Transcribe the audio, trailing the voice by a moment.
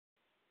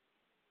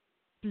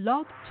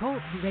Blog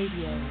Talk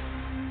Radio.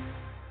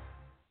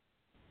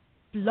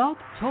 Blog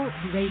Talk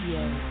Radio.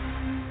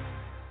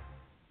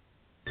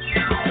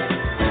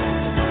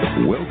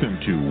 Welcome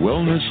to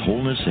Wellness,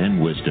 Wholeness,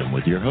 and Wisdom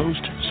with your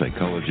host,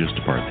 Psychologist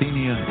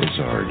Parthenia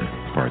Izzard.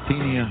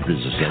 Parthenia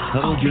is a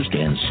psychologist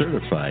and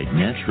certified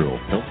natural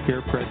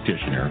healthcare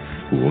practitioner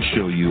who will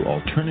show you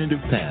alternative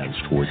paths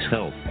towards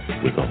health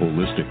with a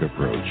holistic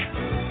approach.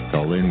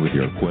 Call in with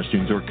your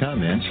questions or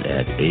comments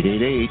at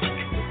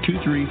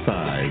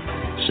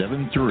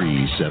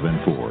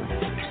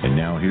 888-235-7374. And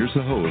now here's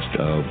the host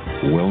of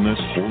Wellness,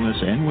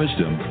 Wholeness, and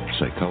Wisdom,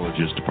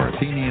 Psychologist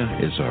Parthenia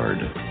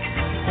Izzard.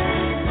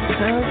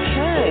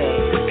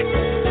 Okay.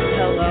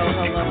 Hello.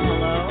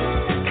 Hello.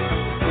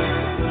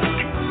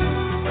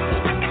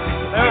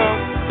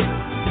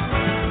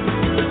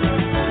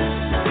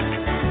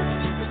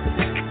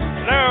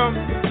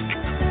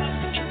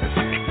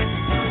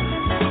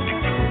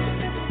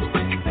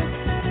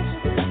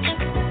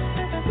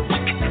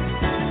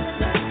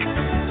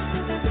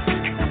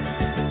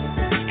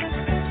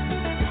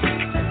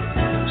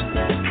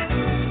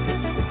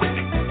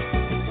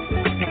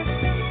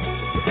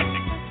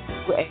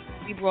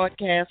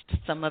 Broadcast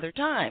some other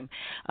time.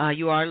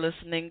 You are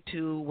listening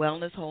to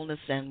Wellness, Wholeness,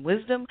 and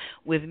Wisdom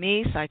with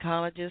me,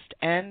 psychologist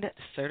and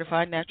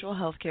certified natural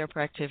healthcare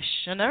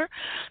practitioner,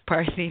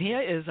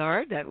 Parthenia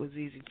Izzard. That was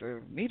easy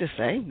for me to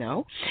say,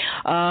 no.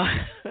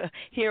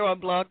 Here on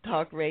Blog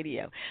Talk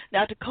Radio.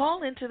 Now, to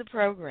call into the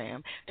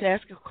program to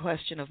ask a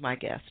question of my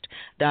guest,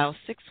 dial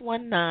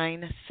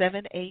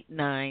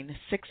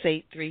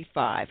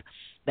 619-789-6835.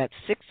 That's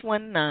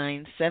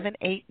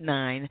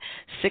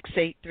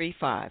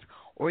 619-789-6835.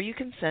 Or you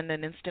can send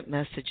an instant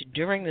message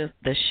during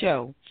the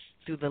show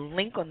through the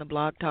link on the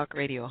Blog Talk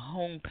Radio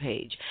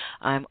homepage.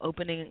 I'm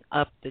opening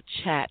up the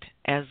chat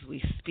as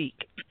we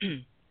speak.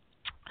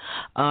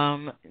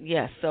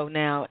 So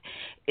now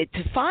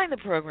to find the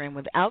program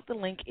without the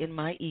link in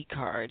my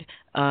e-card,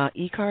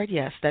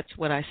 yes, that's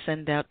what I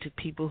send out to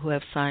people who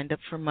have signed up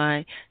for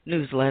my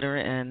newsletter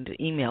and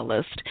email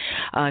list.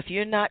 If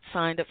you're not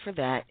signed up for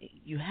that,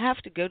 you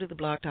have to go to the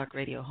Blog Talk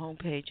Radio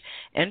homepage,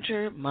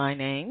 enter my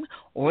name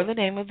or the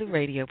name of the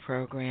radio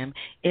program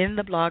in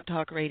the Blog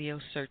Talk Radio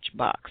search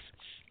box.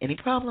 Any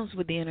problems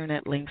with the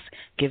Internet links,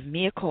 give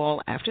me a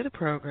call after the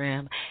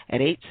program at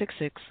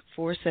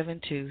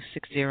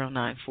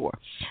 866-472-6094.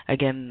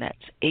 Again, that's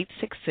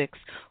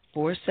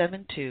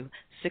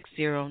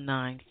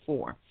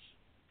 866-472-6094.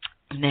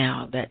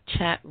 Now, that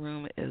chat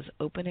room is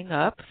opening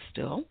up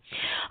still.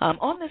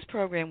 On this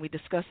program, we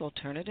discuss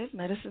alternative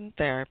medicine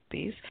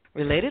therapies,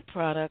 related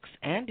products,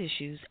 and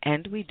issues,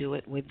 and we do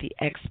it with the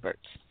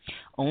experts.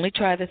 Only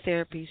try the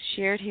therapies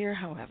shared here,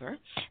 however,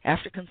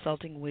 after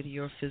consulting with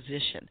your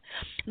physician.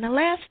 Now,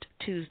 last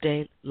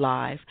Tuesday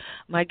live,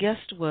 my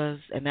guest was,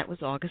 and that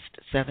was August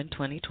 7,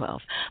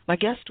 2012, my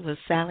guest was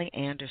Sally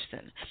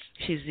Anderson.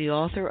 She's the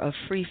author of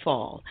Free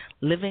Fall,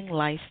 Living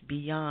Life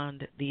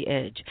Beyond the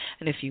Edge.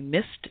 And if you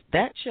missed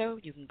that show,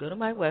 you can go to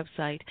my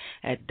website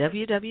at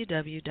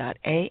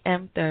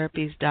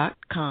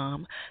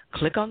www.amtherapies.com,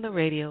 click on the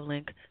radio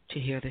link to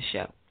hear the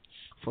show.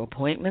 For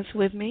appointments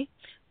with me,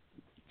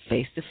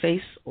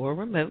 face-to-face or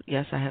remote,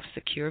 yes, I have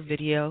secure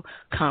video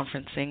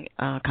conferencing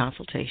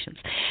consultations.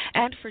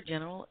 And for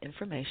general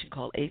information,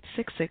 call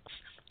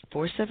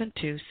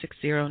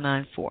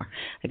 866-472-6094.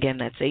 Again,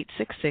 that's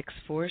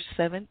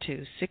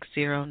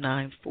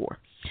 866-472-6094.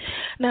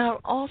 Now,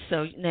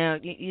 also,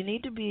 you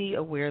need to be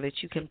aware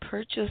that you can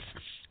purchase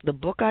the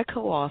book I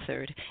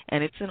co-authored,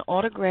 and it's an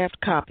autographed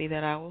copy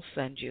that I will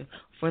send you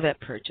for that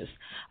purchase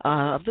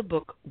of the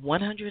book,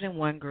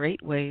 101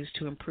 Great Ways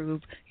to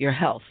Improve Your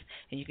Health.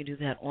 And you can do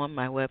that on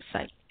my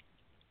website.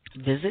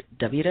 Visit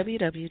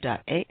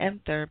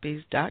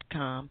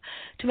www.amtherapies.com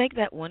to make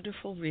that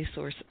wonderful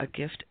resource a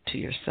gift to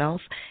yourself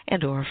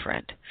and or a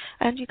friend.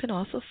 And you can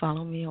also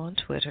follow me on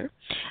Twitter,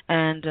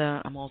 and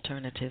I'm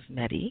Alternative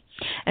Medi.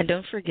 And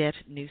don't forget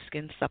New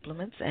Skin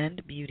Supplements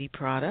and Beauty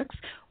Products,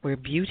 where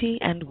beauty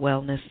and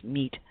wellness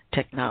meet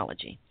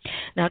technology.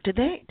 Now,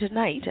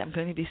 tonight, I'm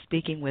going to be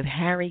speaking with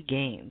Harry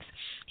Gaines.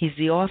 He's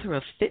the author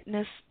of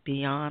Fitness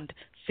Beyond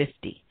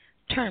 50,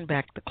 Turn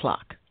Back the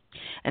Clock.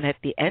 And at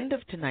the end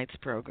of tonight's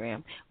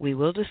program, we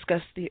will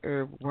discuss the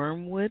herb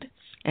wormwood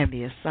and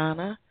the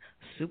asana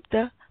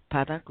Supta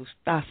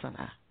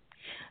Padangusthasana.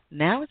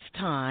 Now it's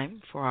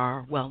time for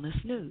our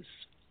wellness news.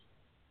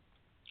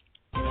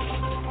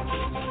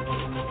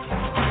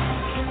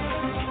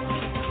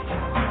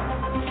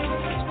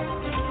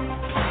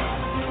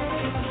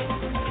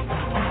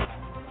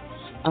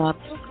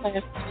 Middle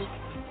class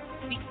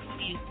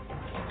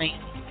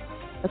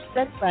a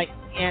study by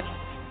CNHP.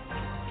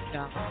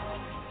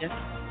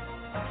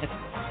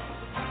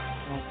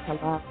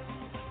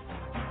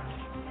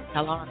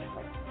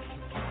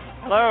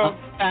 Hello.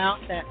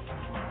 Found that.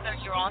 So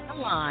you're on the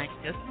line.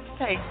 Just be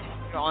patient.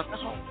 You're on the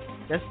hold.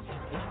 Just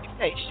be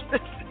patient.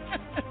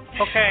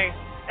 Okay.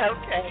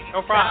 Okay.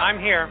 No problem. I'm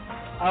here.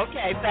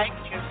 Okay. Thank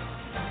you.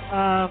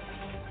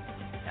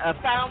 she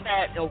found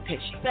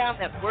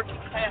that working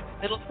class,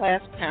 middle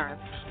class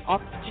parents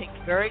often take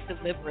very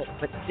deliberate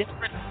but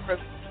different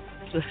approaches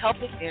to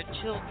helping their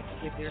children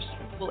with their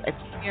school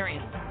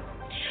experience.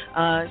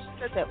 She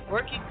said that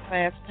working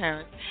class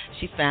parents,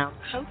 she found,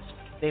 coach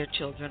their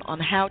children on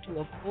how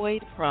to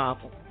avoid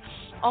problems,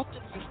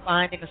 often through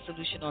finding a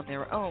solution on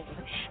their own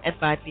and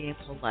by being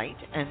polite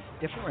and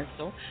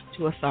deferential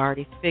to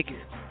authority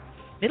figures.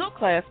 Middle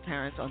class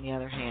parents, on the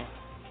other hand,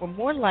 were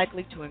more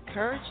likely to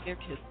encourage their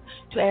kids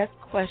to ask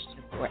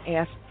questions or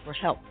ask for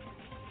help.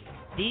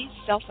 These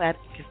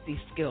self-advocacy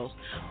skills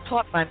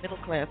taught by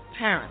middle-class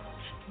parents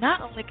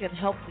not only can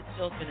help the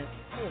children in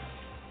school,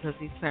 because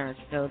these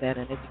parents know that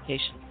in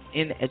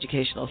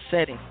educational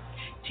settings,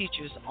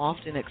 teachers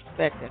often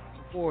expect and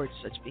reward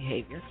such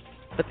behavior,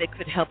 but they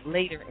could help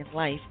later in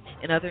life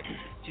in other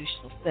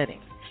institutional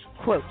settings.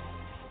 Quote,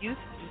 youth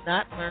who do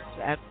not learn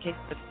to advocate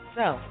for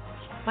themselves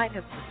might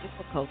have some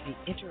difficulty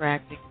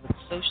interacting with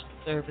social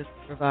service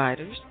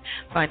providers,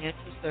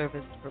 financial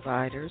service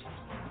providers,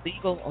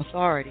 legal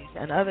authorities,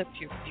 and other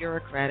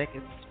bureaucratic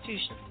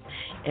institutions,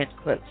 end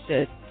quote,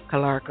 said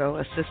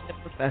Calarco,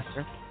 assistant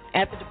professor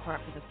at the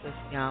Department of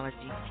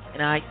Sociology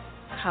and IU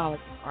College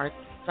of Arts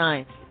and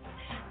Sciences.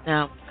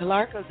 Now,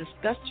 Calarco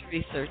discussed her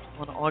research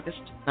on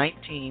August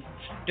 19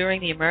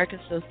 during the American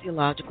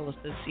Sociological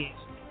Association's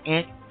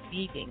annual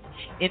meeting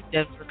in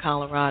Denver,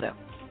 Colorado.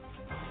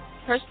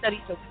 Her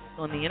study focuses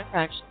on the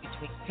interaction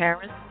between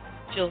parents,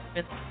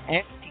 children,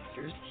 and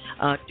teachers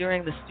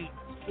during the students'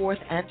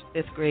 4th and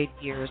 5th grade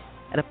years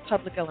at a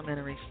public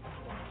elementary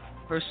school.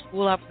 Her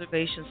school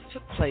observations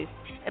took place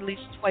at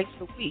least twice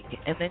a week,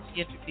 and then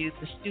she interviewed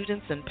the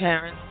students and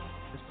parents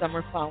the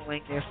summer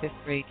following their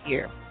 5th grade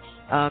year.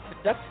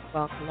 Conducted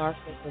while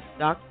Calarco was a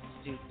doctoral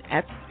student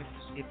at the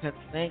University of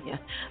Pennsylvania,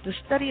 the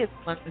study is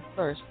among the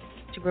first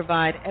to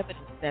provide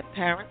evidence that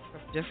parents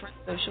from different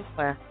social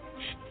classes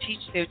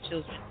teach their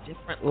children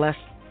different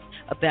lessons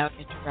about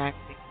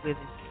interacting with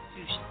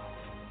institutions.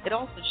 It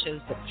also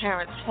shows that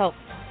parents help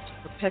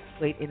to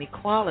perpetuate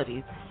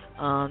inequalities,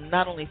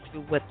 not only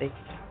through what they do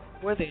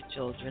for their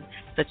children,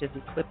 such as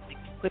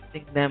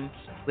equipping them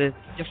with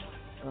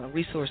different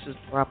resources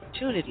or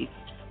opportunities,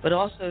 but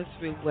also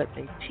through what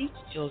they teach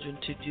children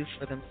to do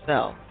for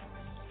themselves.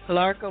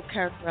 Calarco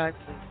characterized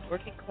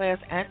working class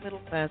and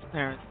middle class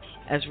parents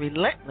as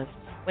relentless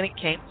when it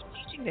came to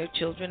teaching their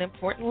children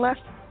important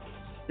lessons.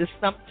 This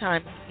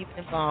sometimes even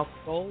involved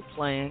role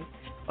playing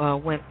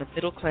when the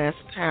middle class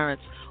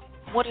parents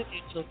wanted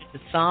their children to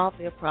solve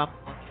their problem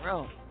on their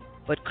own,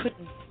 but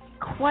couldn't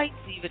quite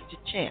leave it to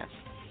chance.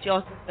 She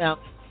also found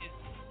the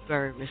students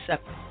very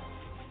receptive.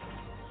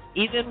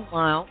 Even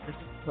while, this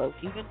is a quote,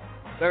 even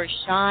very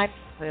shy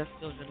class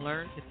children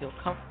learn to feel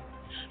comfortable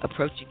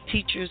approaching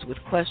teachers with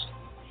questions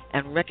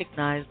and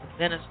recognize the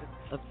benefits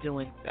of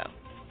doing so.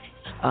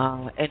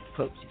 End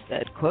quote, she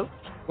said, quote,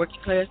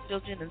 working class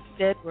children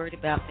instead worried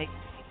about making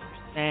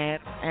teachers mad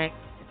or angry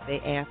if they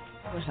asked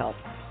for help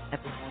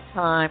at the wrong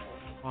time or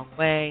the wrong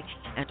way,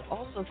 and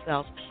also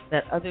felt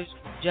that others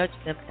would judge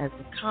them as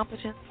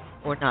incompetent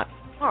or not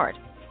smart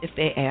if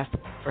they asked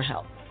for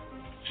help.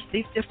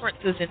 These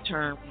differences, in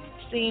turn,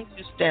 seem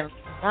to stem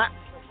not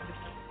from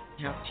differences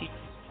in how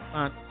teachers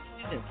respond to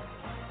students,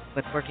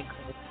 but working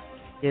class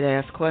did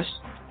ask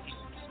questions.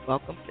 Teachers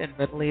welcomed and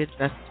readily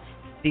addressed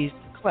these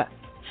requests,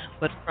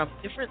 but from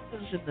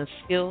differences in the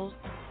skills,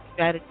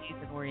 strategies,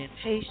 and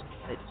orientations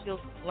that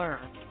children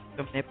learn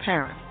from their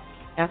parents.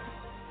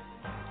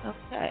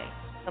 Okay,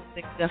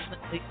 something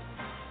definitely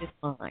in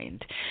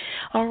mind.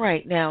 All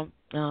right, now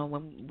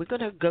when we're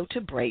going to go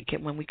to break,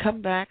 and when we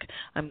come back,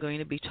 I'm going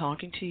to be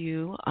talking to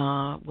you,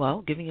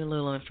 giving you a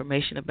little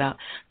information about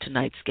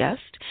tonight's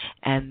guest,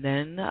 and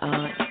then you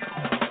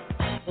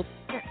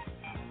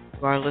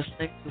are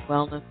listening to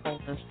Wellness,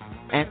 Wholeness,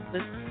 and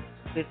Wisdom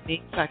with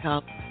me,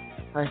 Psychologist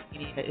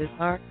Parthenia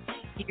Izzard,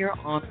 here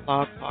on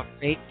Blog Talk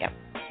Radio.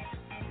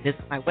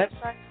 Visit my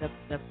website,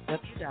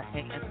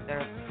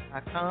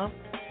 www.antherapy.com.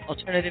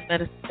 Alternative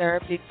medicine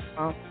therapy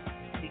from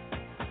the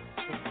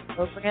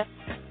program.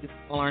 You can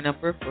call our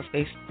number for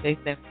face-to-face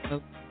and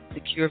remote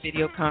secure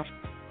video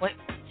conference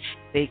appointment,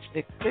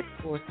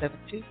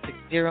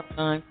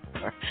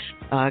 866-472-6094.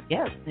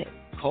 Again,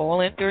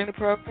 call in during the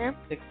program,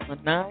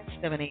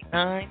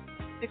 619-789-6835.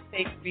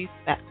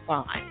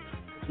 We'll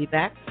be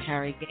back with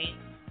Harry Gaines,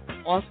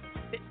 Awesome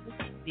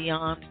Fitness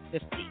Beyond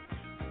 50.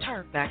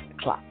 Turn back the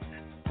clock.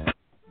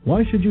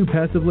 Why should you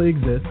passively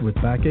exist with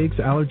backaches,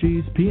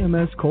 allergies,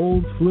 PMS,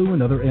 colds, flu,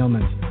 and other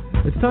ailments?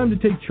 It's time to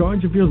take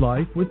charge of your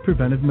life with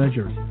preventive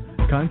measures.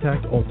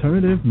 Contact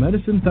Alternative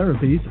Medicine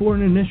Therapies for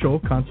an initial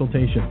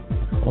consultation.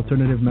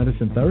 Alternative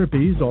Medicine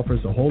Therapies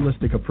offers a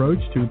holistic approach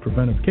to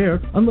preventive care,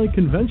 unlike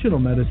conventional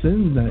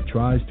medicine that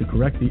tries to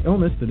correct the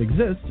illness that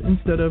exists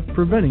instead of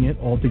preventing it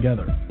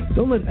altogether.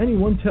 Don't let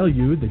anyone tell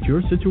you that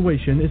your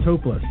situation is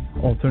hopeless.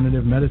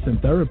 Alternative medicine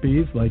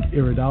therapies like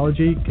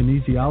iridology,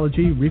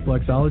 kinesiology,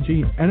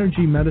 reflexology,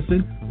 energy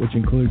medicine, which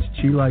includes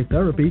chi light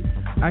therapy,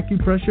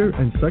 acupressure,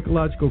 and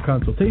psychological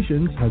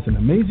consultations, has an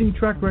amazing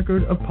track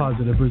record of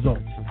positive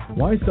results.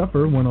 Why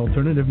suffer when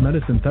alternative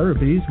medicine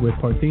therapies with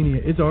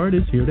Parthenia Izzard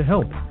is here to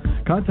help?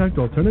 Contact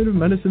Alternative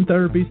Medicine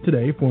Therapies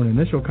today for an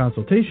initial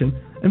consultation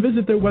and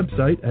visit their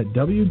website at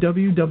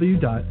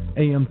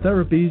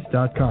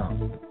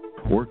www.amtherapies.com.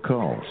 Or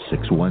call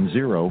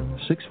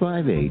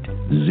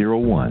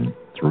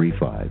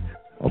 610-658-0135.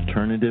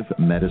 Alternative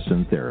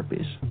Medicine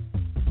Therapies.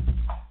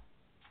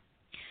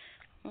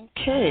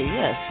 Okay,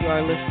 yes, you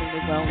are listening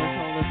to Wellness,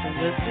 Wholeness,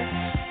 and Wisdom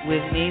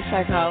with me,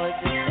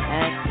 psychologist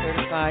and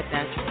certified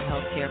natural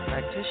healthcare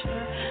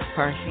practitioner,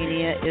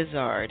 Parthenia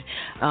Izzard.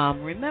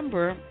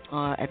 Remember,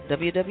 at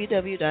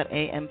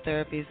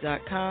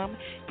www.amtherapies.com,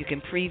 you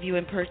can preview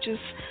and purchase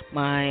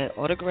my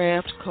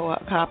autographed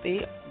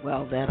copy.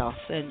 Well, that I'll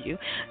send you.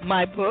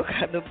 My book,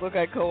 the book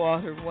I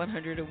co-authored,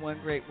 101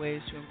 Great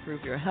Ways to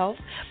Improve Your Health.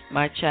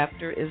 My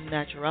chapter is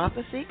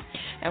Naturopathy,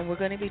 and we're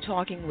going to be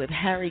talking with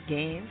Harry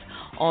Gaines,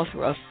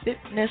 author of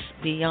Fitness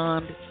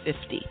Beyond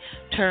 50,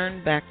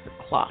 Turn Back the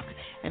Clock.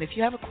 And if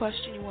you have a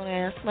question you want to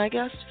ask my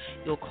guest,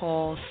 you'll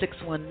call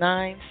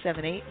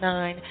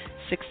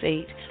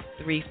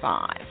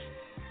 619-789-6835.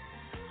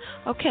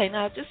 Okay,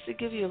 now just to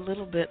give you a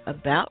little bit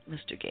about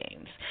Mr.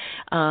 Gaines.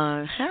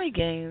 Harry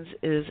Gaines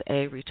is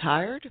a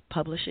retired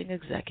publishing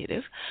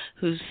executive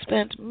who's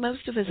spent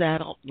most of his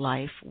adult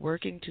life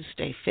working to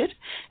stay fit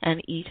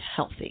and eat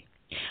healthy.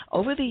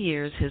 Over the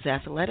years, his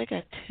athletic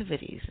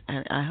activities,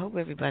 and I hope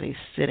everybody's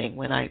sitting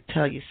when I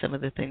tell you some of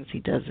the things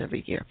he does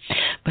every year.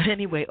 But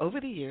anyway, over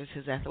the years,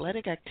 his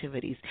athletic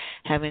activities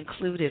have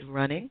included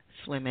running,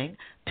 swimming,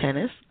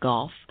 tennis,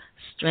 golf,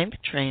 strength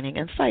training,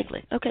 and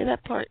cycling. Okay,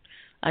 that part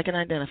I can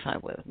identify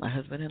with. My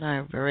husband and I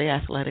are very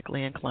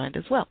athletically inclined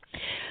as well.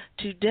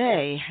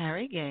 Today,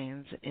 Harry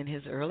Gaines, in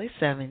his early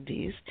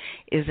 70s,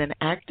 is an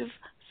active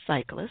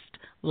cyclist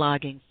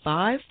logging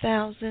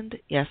 5,000,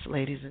 yes,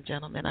 ladies and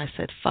gentlemen, I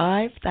said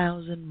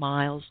 5,000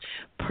 miles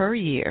per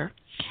year,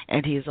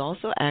 and he is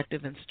also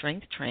active in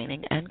strength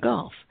training and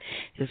golf.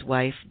 His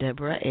wife,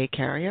 Deborah A.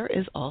 Carrier,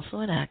 is also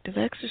an active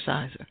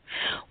exerciser.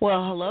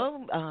 Well,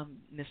 hello,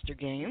 Mr.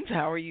 Gaines.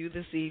 How are you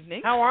this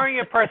evening? How are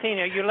you,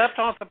 Parthenia? You left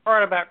off the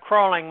part about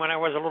crawling when I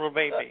was a little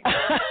baby.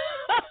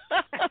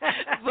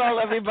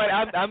 Well, everybody,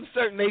 I'm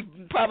certainly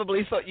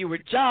probably thought you were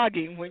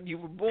jogging when you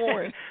were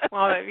born.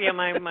 Well, yeah,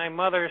 my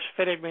mother's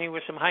fitted me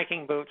with some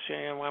hiking boots when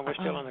I was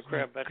still in the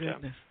crib. But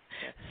goodness.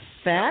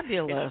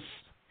 Fabulous.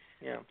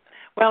 Yeah.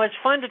 Well, it's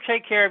fun to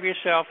take care of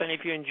yourself, and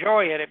if you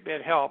enjoy it,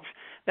 it helps.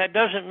 That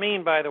doesn't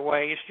mean, by the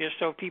way, it's just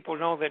so people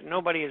know that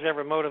nobody is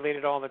ever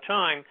motivated all the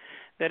time,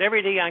 that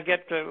every day I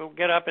get to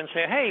get up and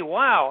say, hey,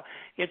 wow,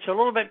 it's a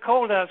little bit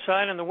cold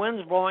outside and the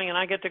wind's blowing and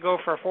I get to go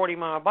for a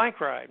 40-mile bike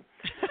ride.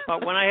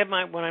 But when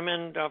I'm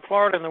in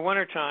Florida in the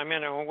wintertime,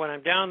 when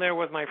I'm down there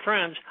with my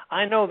friends,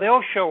 I know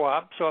they'll show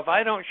up. So if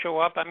I don't show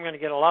up, I'm going to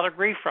get a lot of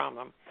grief from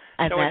them.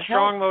 And so it's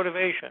strong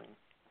motivation.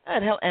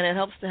 And it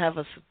helps to have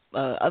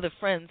other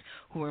friends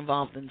who are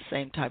involved in the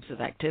same types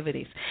of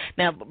activities.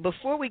 Now,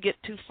 before we get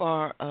too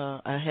far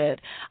ahead,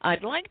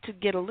 I'd like to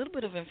get a little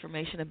bit of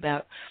information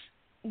about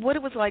what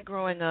it was like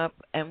growing up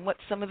and what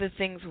some of the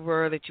things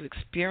were that you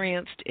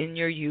experienced in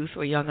your youth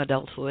or young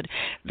adulthood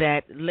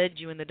that led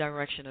you in the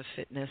direction of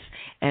fitness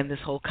and this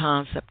whole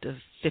concept of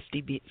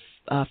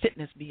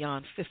fitness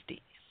beyond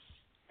 50.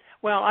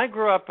 Well, I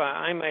grew up,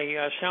 I'm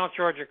a South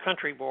Georgia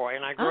country boy,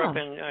 and I grew up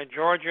in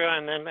Georgia,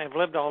 and then I've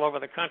lived all over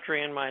the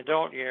country in my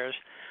adult years.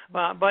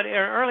 But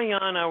early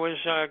on, I was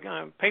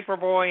a paper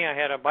boy. I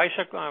had a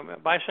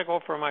bicycle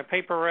for my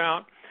paper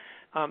route.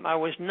 I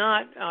was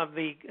not of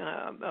the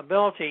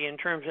ability in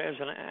terms of, as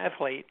an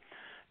athlete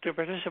to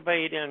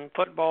participate in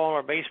football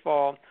or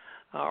baseball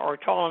or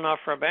tall enough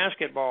for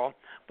basketball,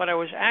 but I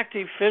was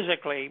active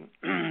physically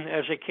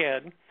as a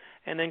kid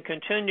and then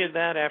continued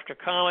that after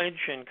college.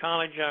 In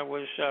college, I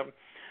was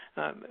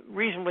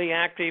reasonably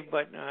active,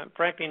 but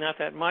frankly not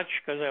that much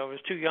because I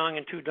was too young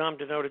and too dumb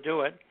to know to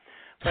do it.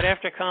 But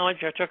after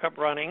college, I took up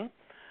running,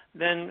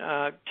 then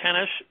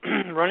tennis.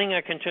 Running I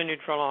continued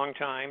for a long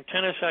time.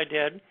 Tennis I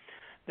did.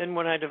 Then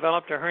when I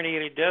developed a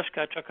herniated disc,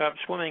 I took up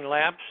swimming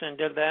laps and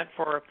did that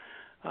for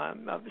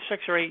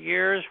 6 or 8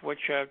 years,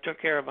 which took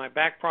care of my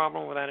back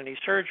problem without any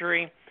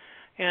surgery.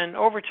 And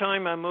over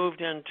time, I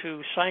moved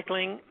into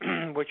cycling,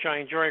 which I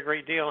enjoy a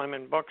great deal. I'm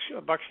in Bucks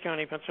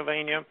County,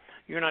 Pennsylvania.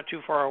 You're not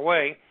too far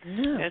away.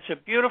 Yeah. It's a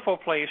beautiful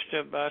place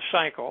to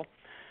cycle.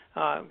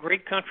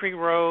 Great country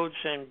roads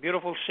and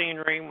beautiful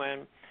scenery.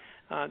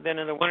 Then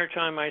in the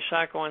wintertime, I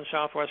cycle in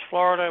Southwest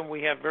Florida.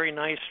 We have very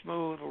nice,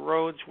 smooth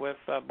roads with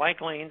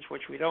bike lanes,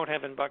 which we don't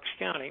have in Bucks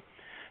County.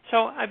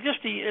 So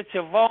it's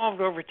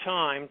evolved over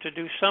time to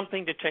do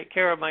something to take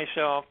care of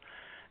myself,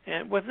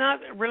 and with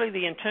not really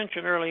the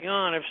intention early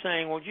on of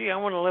saying, well, gee, I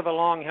want to live a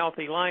long,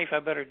 healthy life. I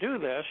better do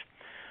this.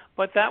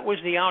 But that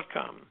was the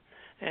outcome.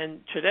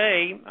 And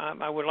today,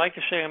 I would like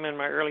to say I'm in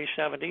my early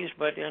 70s,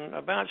 but in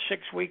about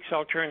 6 weeks,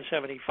 I'll turn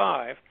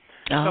 75.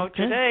 So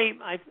today,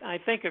 I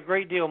think a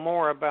great deal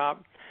more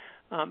about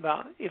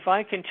if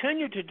I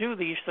continue to do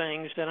these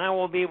things, then I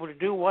will be able to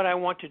do what I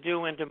want to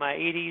do into my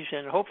 80s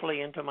and hopefully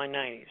into my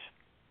 90s.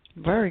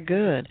 Very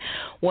good.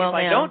 Well, if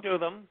I don't do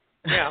them,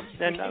 Yeah,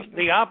 then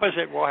the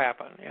opposite will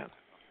happen. Yeah.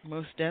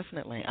 Most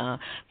definitely.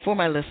 For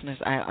my listeners,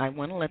 I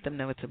want to let them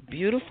know it's a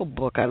beautiful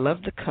book. I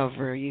love the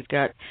cover. You've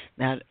got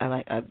now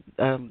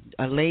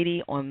a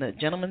lady on the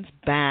gentleman's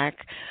back.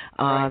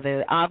 Right.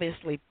 They're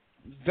obviously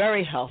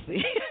very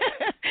healthy,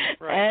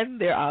 right. and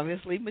they're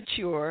obviously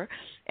mature.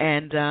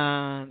 And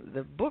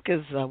the book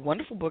is a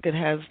wonderful book. It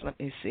has, let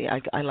me see,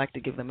 I like to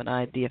give them an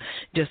idea.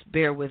 Just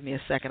bear with me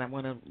a second. I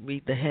want to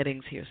read the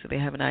headings here so they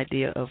have an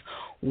idea of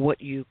what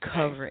you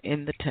cover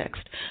in the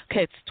text.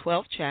 Okay, it's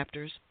 12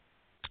 chapters.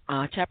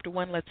 Chapter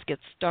 1, let's get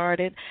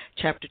started.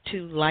 Chapter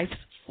 2, life's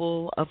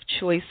full of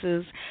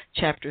choices.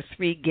 Chapter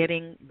 3,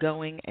 getting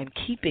going and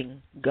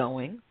keeping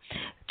going.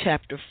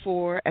 Chapter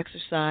 4,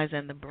 exercise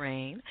and the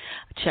brain.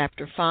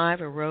 Chapter 5,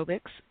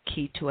 aerobics,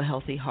 key to a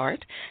healthy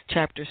heart.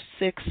 Chapter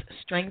 6,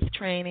 strength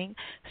training.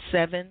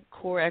 7,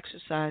 core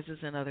exercises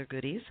and other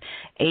goodies.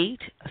 8,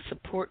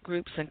 support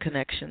groups and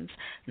connections.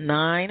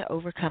 9,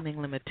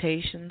 overcoming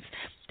limitations.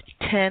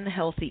 10,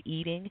 healthy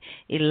eating.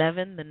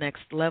 11, the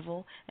next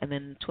level. And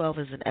then 12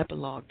 is an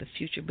epilogue, the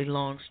future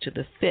belongs to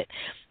the fit.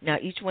 Now,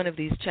 each one of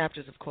these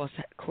chapters, of course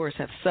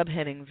have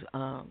subheadings,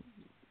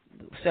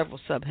 several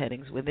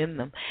subheadings within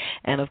them.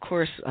 And, of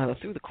course,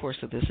 through the course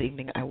of this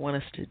evening, I want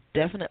us to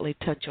definitely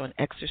touch on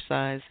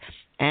exercise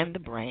and the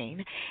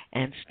brain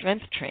and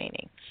strength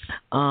training.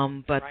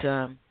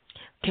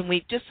 Can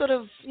we just sort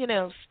of,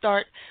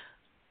 start...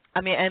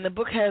 and the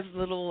book has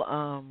little,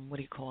 what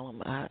do you call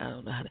them? I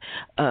don't know how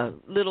to,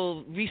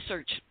 little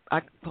research,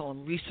 I call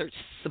them research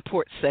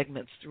support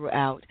segments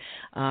throughout.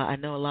 I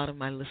know a lot of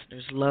my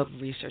listeners love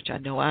research. I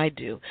know I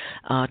do.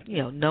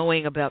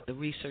 Knowing about the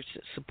research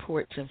that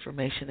supports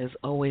information is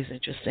always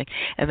interesting.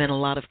 And then a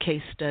lot of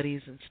case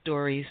studies and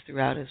stories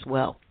throughout as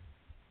well.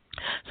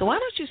 So why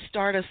don't you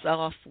start us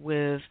off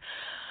with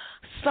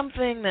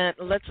something that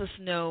lets us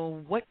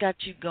know what got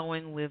you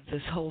going with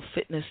this whole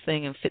fitness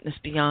thing and fitness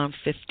beyond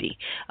 50.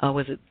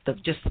 Was it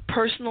just a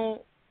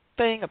personal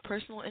thing, a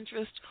personal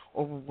interest,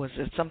 or was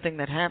it something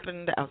that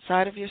happened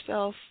outside of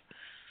yourself?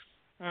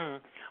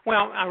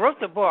 Well, I wrote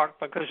the book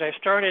because I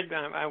started,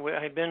 I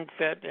had been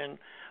fit and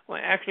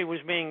actually was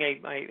being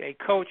a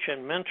coach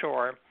and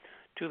mentor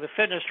to the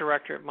fitness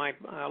director at my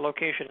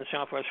location in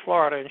Southwest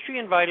Florida, and she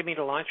invited me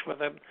to lunch with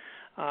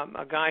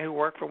a guy who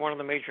worked for one of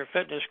the major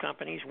fitness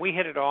companies. We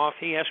hit it off.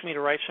 He asked me to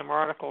write some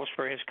articles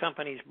for his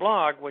company's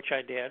blog, which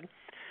I did.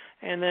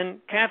 And then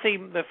Kathy,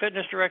 the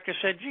fitness director,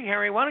 said, gee,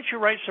 Harry, why don't you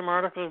write some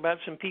articles about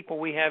some people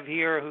we have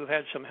here who've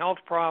had some health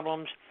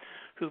problems,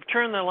 who've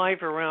turned their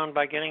life around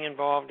by getting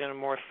involved in a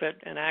more fit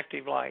and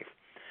active life.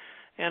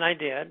 And I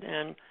did.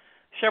 And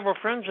several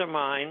friends of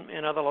mine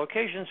in other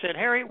locations said,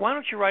 Harry, why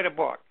don't you write a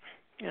book?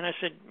 And I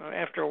said,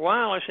 after a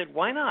while, I said,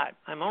 why not?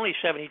 I'm only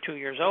 72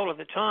 years old at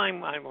the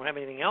time. I don't have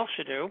anything else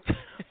to do.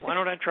 Why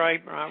don't I try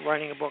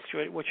writing a book,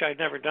 which I'd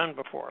never done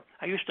before?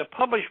 I used to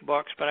publish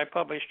books, but I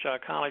published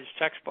college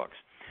textbooks.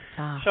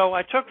 So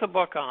I took the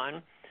book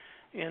on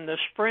in the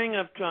spring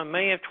of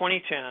May of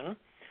 2010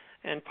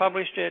 and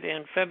published it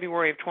in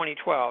February of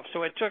 2012.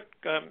 So it took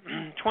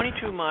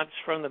 22 months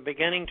from the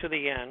beginning to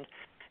the end.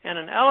 And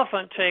an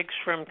elephant takes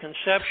from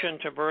conception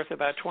to birth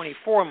about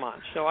 24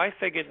 months. So I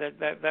figured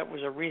that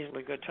was a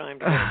reasonably good time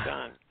to get it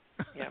done.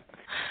 Yeah.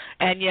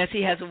 And yes,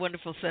 he has a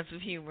wonderful sense of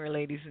humor,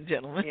 ladies and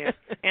gentlemen. Yeah.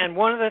 And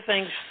one of the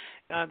things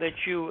that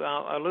you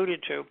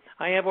alluded to,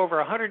 I have over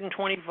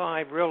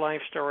 125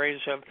 real-life stories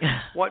of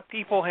what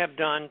people have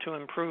done to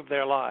improve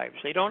their lives.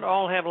 They don't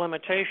all have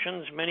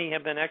limitations. Many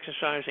have been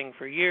exercising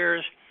for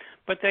years.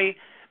 But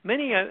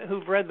many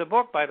who've read the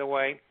book, by the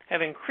way,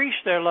 have increased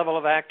their level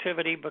of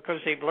activity because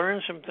they've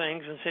learned some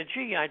things and said,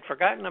 gee, I'd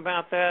forgotten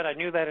about that. I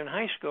knew that in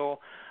high school.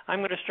 I'm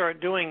going to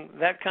start doing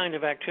that kind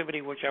of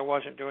activity which I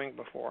wasn't doing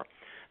before.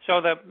 So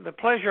the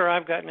pleasure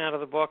I've gotten out of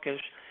the book is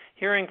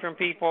hearing from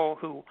people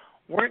who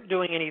weren't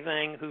doing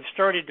anything, who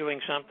started doing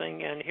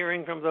something, and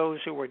hearing from those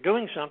who were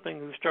doing something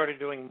who started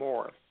doing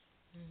more.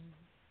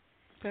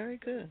 Very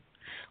good.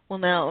 Well,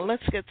 now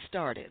let's get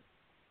started.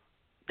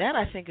 That,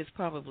 I think, is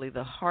probably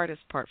the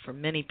hardest part for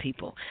many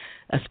people,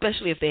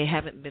 especially if they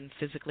haven't been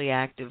physically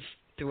active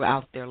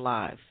throughout their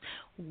lives.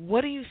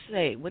 What do you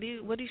say? What do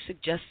you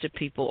suggest to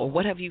people, or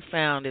what have you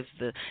found is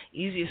the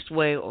easiest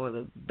way or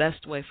the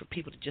best way for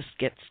people to just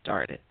get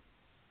started?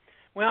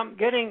 Well,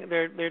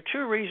 there are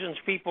two reasons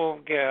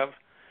people give,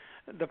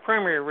 the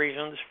primary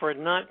reasons for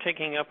not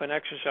taking up an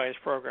exercise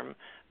program.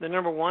 The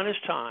number one is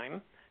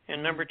time,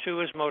 and number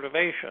two is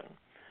motivation.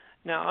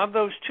 Now, of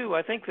those two,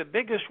 I think the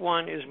biggest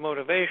one is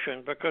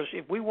motivation, because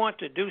if we want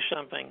to do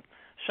something,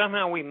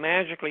 somehow we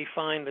magically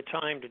find the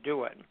time to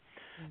do it.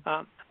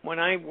 When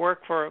I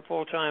worked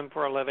full-time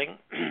for a living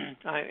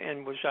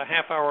and was a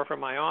half hour from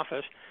my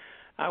office,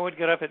 I would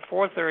get up at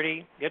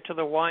 4:30, get to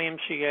the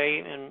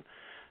YMCA in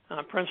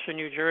Princeton,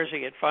 New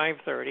Jersey at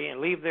 5:30,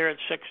 and leave there at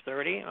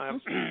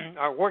 6:30.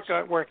 Or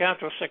work out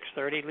till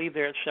 6:30, leave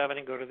there at 7,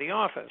 and go to the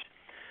office.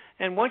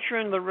 And once you're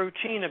in the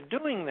routine of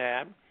doing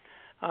that,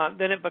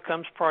 then it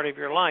becomes part of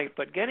your life.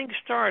 But getting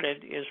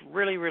started is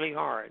really, really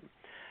hard.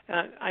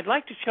 I'd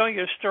like to tell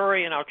you a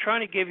story, and I'll try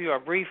to give you a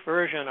brief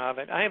version of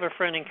it. I have a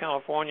friend in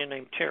California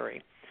named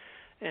Terry,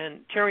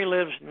 and Terry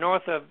lives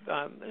north of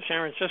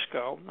San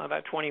Francisco,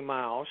 about 20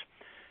 miles.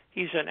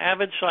 He's an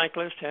avid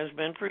cyclist, has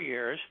been for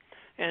years.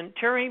 And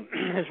Terry,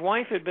 his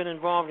wife had been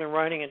involved in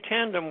riding in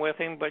tandem with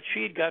him, but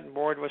she'd gotten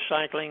bored with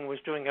cycling, was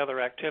doing other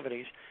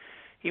activities.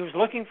 He was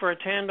looking for a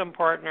tandem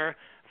partner,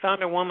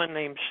 found a woman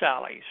named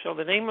Sally. So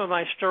the name of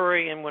my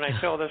story, and when I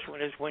tell this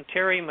one, is When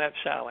Terry Met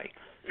Sally.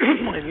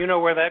 And you know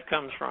where that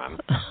comes from.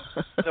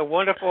 The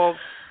wonderful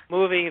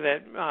movie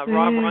that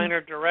Rob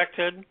Reiner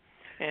directed,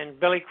 and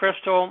Billy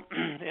Crystal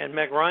and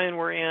Meg Ryan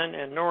were in,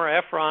 and Nora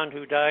Ephron,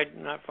 who died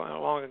not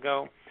long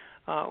ago,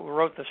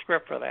 wrote the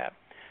script for that.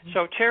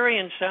 So Terry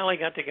and Sally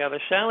got together.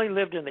 Sally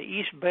lived in the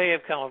East Bay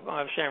of San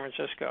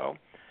Francisco,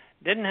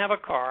 didn't have a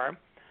car,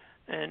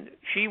 and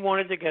she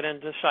wanted to get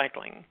into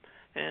cycling.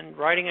 And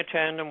riding a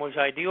tandem was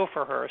ideal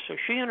for her. So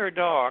she and her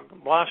dog,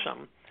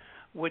 Blossom,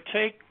 would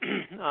take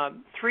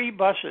 3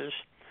 buses,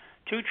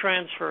 2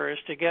 transfers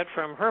to get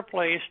from her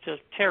place to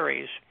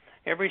Terry's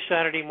every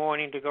Saturday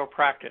morning to go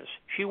practice.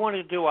 She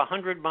wanted to do a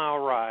 100-mile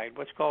ride,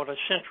 what's called a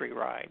century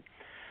ride.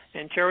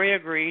 And Terry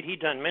agreed.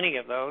 He'd done many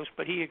of those,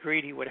 but he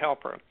agreed he would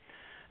help her.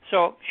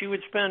 So she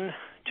would spend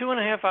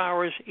 2.5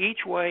 hours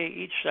each way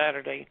each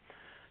Saturday,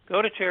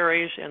 go to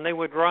Terry's, and they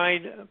would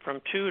ride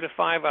from 2 to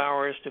 5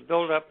 hours to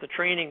build up the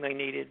training they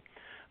needed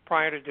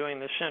prior to doing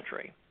the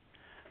century.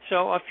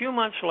 So a few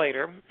months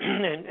later,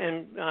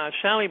 and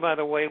Sally, by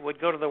the way, would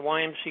go to the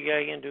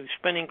YMCA and do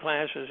spinning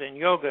classes and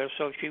yoga,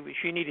 so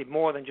she needed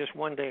more than just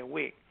 1 day a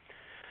week.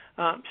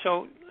 And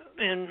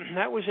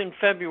that was in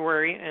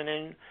February, and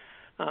in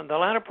the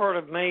latter part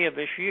of May of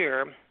this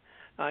year,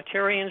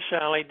 Terry and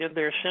Sally did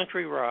their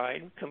century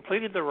ride,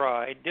 completed the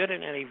ride, did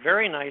it in a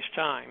very nice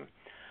time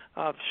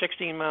of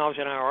 16 miles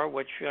an hour,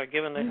 which,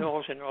 given the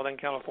hills in Northern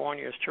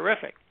California, is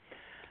terrific.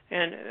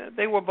 And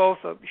they were both,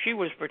 she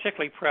was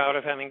particularly proud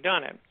of having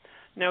done it.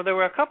 Now, there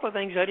were a couple of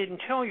things I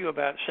didn't tell you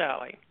about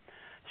Sally.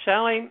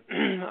 Sally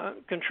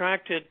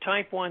contracted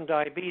type 1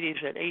 diabetes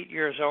at 8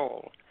 years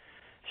old.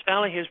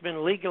 Sally has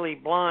been legally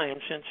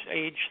blind since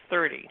age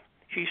 30.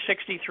 She's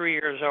 63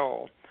 years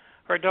old.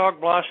 Her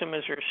dog Blossom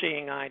is her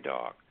seeing eye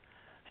dog.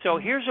 So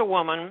here's a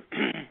woman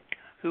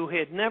who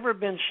had never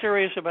been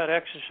serious about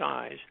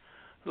exercise,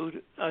 who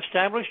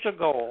established a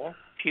goal.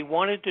 She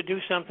wanted to do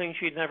something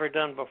she'd never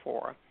done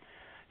before.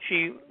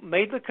 She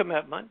made the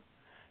commitment.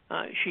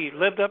 She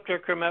lived up to her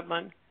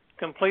commitment,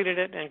 completed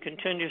it, and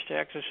continues to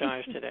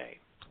exercise today.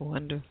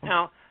 Wonderful.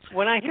 Now,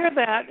 when I hear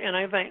that, and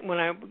I think when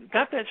I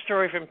got that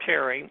story from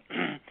Terry,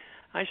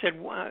 I said,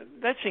 wow,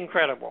 that's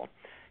incredible.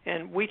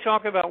 And we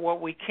talk about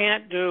what we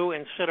can't do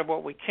instead of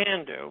what we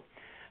can do.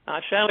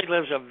 Sally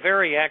lives a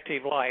very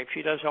active life.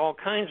 She does all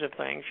kinds of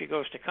things. She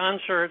goes to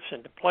concerts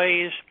and to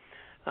plays.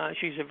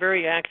 She's a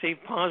very active,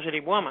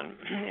 positive woman.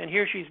 And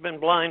here she's been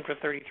blind for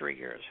 33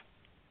 years.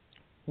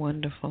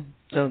 Wonderful.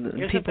 So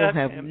people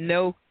have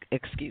no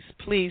excuse.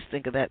 Please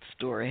think of that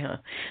story,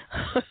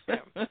 huh?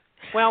 Yeah.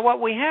 Well,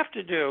 what we have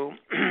to do,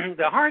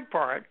 the hard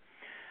part,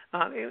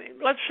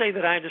 let's say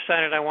that I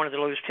decided I wanted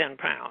to lose 10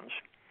 pounds.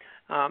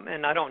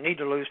 And I don't need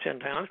to lose 10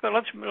 pounds, but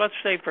let's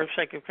say for the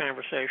sake of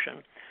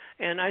conversation.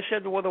 And I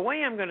said, well, the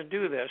way I'm going to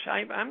do this,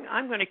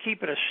 I'm going to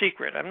keep it a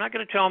secret. I'm not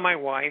going to tell my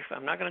wife.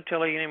 I'm not going to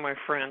tell any of my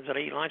friends that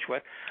I eat lunch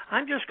with.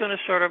 I'm just going to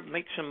sort of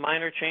make some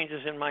minor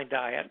changes in my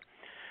diet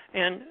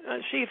and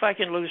see if I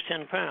can lose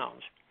 10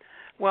 pounds.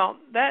 Well,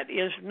 that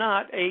is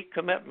not a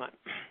commitment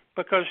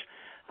because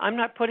I'm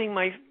not putting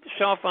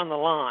myself on the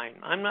line.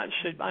 I'm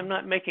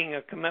not making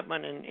a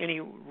commitment in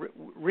any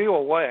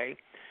real way.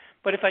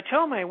 But if I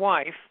tell my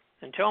wife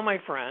and tell my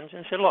friends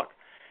and say, look,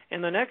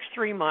 in the next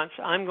 3 months,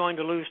 I'm going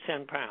to lose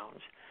 10 pounds.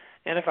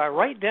 And if I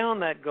write down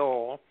that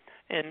goal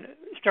and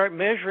start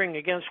measuring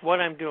against what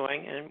I'm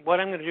doing and what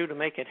I'm going to do to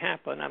make it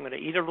happen, I'm going to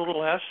eat a little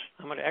less,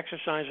 I'm going to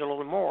exercise a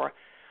little more,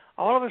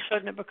 all of a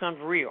sudden it becomes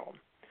real.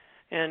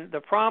 And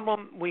the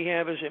problem we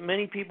have is that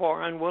many people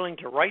are unwilling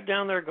to write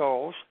down their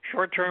goals,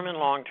 short-term and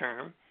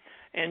long-term,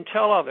 and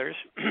tell others,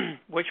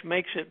 which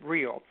makes it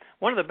real.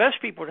 One of the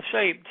best people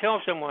to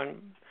tell someone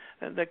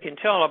that can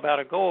tell about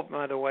a goal,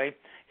 by the way,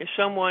 is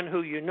someone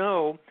who you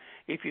know,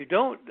 if you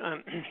don't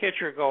hit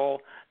your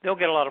goal, they'll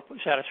get a lot of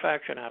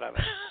satisfaction out of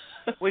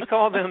it. We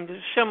call them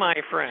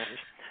semi-friends.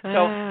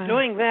 So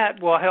doing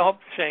that will help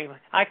saying,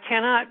 I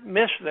cannot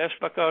miss this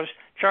because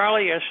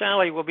Charlie or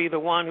Sally will be the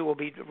one who will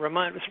be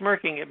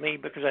smirking at me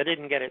because I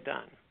didn't get it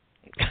done.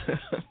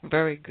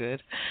 Very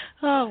good.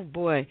 Oh,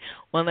 boy.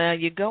 Well, now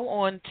you go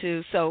on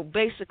to, so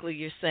basically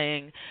you're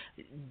saying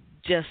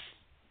just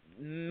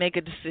make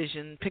a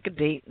decision, pick a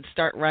date, and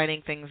start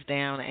writing things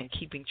down and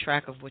keeping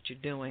track of what you're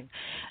doing.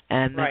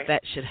 And right.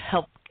 that should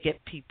help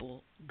get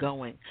people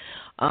going.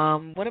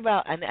 What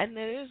about, and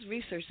there is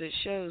research that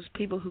shows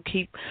people who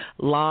keep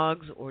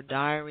logs or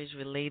diaries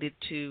related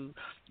to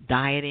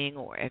dieting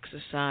or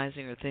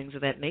exercising or things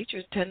of that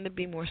nature tend to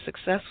be more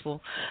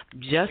successful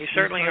just they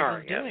certainly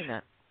are, doing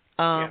yes.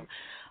 that.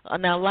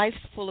 Now, life's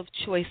full of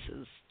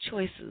choices.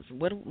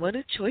 What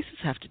do choices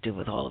have to do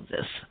with all of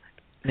this?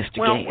 Mr.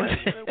 Well,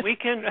 Gaines? we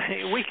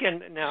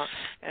can now,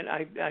 and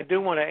I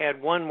do want to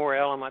add one more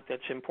element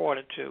that's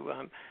important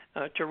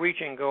to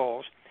reaching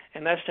goals,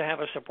 and that's to have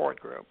a support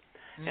group.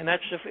 Mm-hmm. And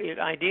that's to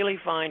ideally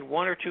find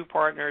one or two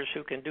partners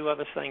who can do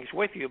other things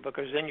with you,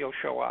 because then you'll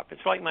show up.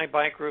 It's like my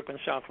bike group in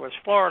Southwest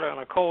Florida on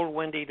a cold,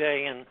 windy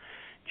day in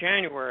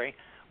January.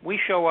 We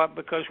show up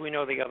because we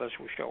know the others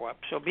will show up.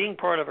 So being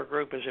part of a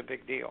group is a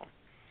big deal.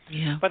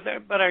 Yeah. But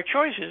our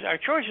choices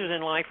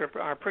in life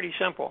are pretty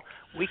simple.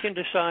 We can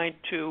decide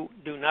to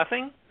do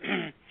nothing,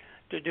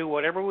 to do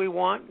whatever we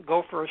want,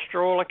 go for a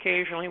stroll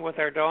occasionally with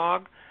our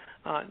dog.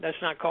 That's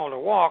not called a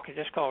walk; it's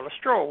just called a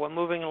stroll. We're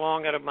moving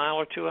along at a mile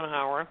or two an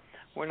hour.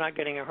 We're not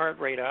getting our heart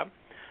rate up,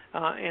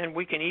 and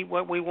we can eat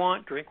what we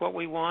want, drink what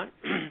we want,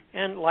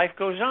 and life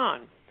goes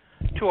on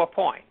to a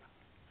point.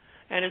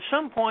 And at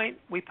some point,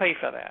 we pay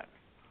for that.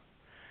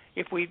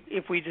 If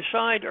we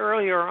decide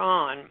earlier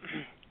on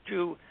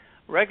to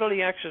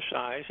regularly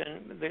exercise,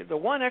 and the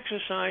one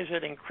exercise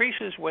that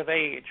increases with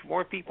age,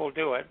 more people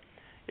do it,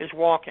 is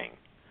walking.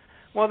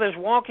 Well, there's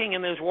walking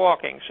and there's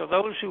walking. So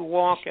those who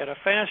walk at a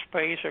fast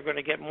pace are going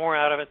to get more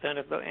out of it than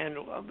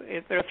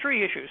there are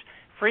three issues: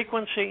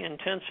 frequency,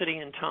 intensity,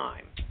 and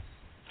time.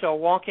 So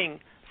walking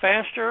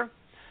faster,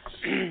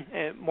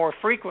 more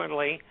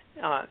frequently,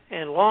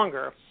 and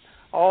longer,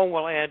 all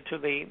will add to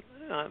the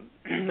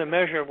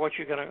measure of what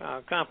you're going to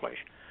accomplish.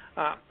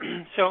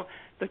 So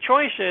the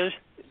choice is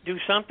do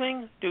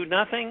something, do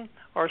nothing,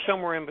 or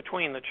somewhere in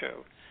between the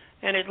two.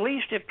 And at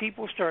least if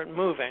people start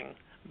moving,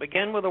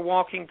 begin with a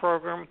walking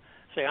program.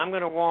 Say, I'm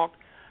going to walk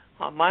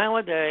a mile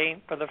a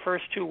day for the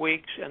first 2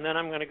 weeks, and then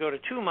I'm going to go to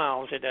 2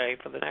 miles a day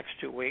for the next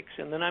 2 weeks,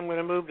 and then I'm going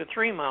to move to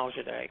 3 miles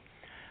a day.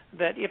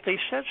 That if they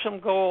set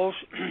some goals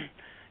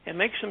and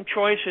make some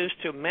choices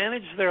to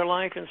manage their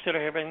life instead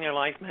of having their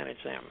life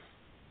manage them.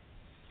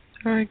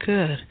 Very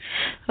good.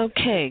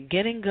 Okay,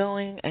 getting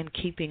going and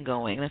keeping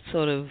going. That's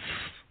sort of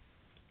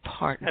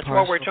part and parcel.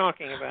 That's what we're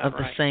talking about, of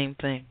the same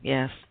thing.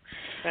 Yes.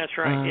 That's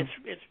right.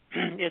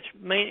 It's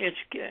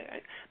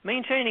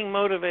maintaining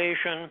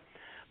motivation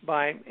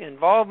by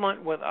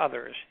involvement with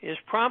others is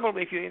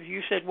probably, if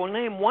you said, well,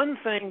 name one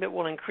thing that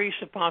will increase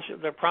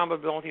the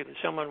probability that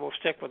someone will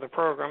stick with the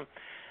program,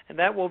 and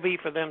that will be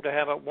for them to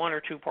have one or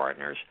two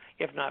partners,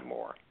 if not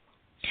more.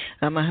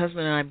 My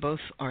husband and I both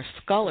are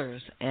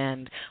scullers,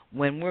 and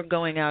when we're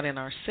going out in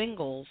our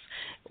singles,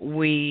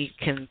 we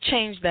can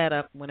change that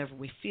up whenever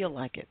we feel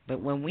like it.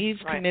 But when we've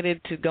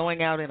committed to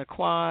going out in a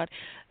quad,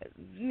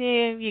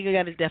 you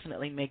got to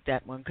definitely make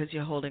that one because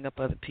you're holding up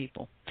other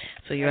people.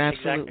 So you're That's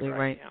absolutely exactly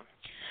right. Yeah.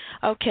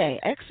 Okay,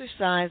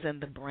 exercise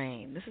and the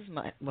brain. This is,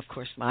 of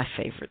course, my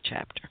favorite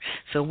chapter.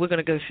 So we're going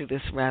to go through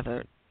this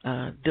rather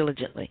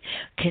diligently.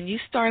 Can you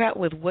start out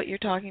with what you're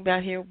talking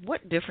about here?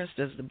 What difference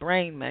does the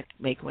brain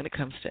make when it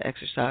comes to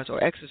exercise,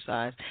 or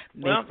exercise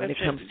make when it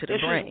comes to the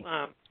brain?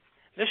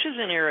 This is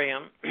an area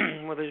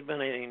where there's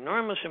been an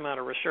enormous amount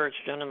of research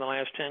done in the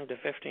last 10 to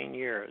 15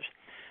 years.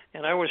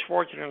 And I was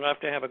fortunate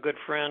enough to have a good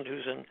friend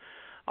who's an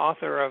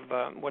author of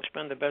what's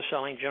been the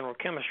best-selling general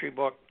chemistry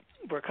book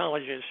for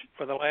colleges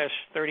for the last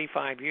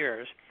 35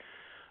 years,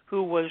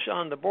 who was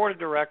on the board of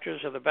directors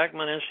of the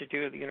Beckman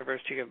Institute at the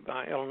University of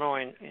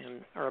Illinois in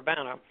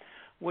Urbana,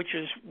 which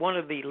is one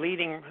of the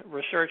leading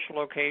research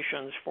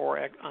locations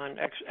on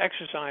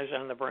exercise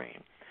on the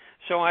brain.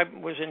 So I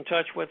was in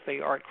touch with the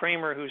Art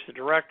Kramer, who's the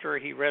director.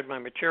 He read my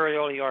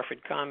material. He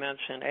offered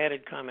comments and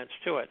added comments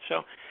to it.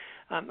 So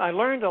I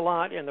learned a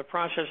lot in the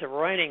process of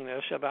writing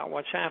this about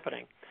what's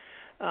happening.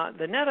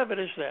 The net of it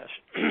is this.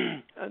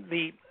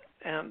 The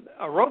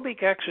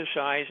aerobic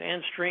exercise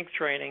and strength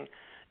training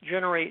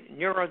generate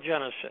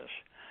neurogenesis.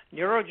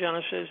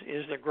 Neurogenesis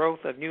is the growth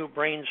of new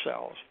brain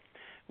cells.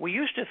 We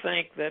used to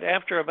think that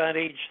after about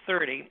age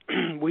 30,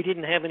 we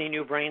didn't have any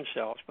new brain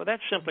cells, but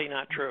that's simply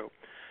not true.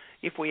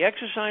 If we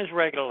exercise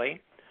regularly,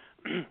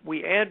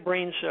 we add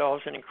brain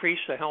cells and increase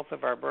the health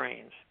of our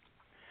brains.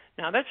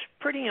 Now, that's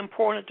pretty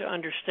important to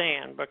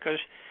understand because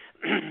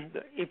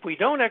if we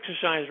don't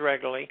exercise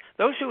regularly,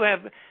 those who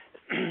have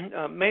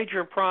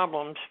major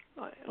problems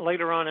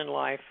later on in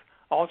life,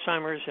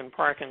 Alzheimer's and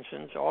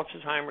Parkinson's,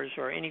 Alzheimer's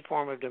or any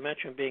form of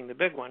dementia being the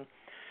big one,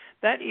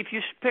 that if you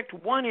picked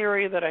one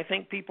area that I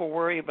think people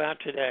worry about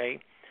today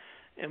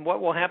and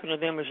what will happen to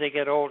them as they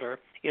get older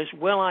is,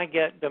 will I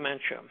get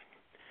dementia?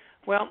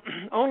 Well,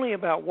 only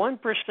about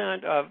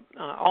 1% of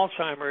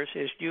Alzheimer's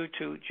is due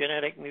to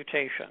genetic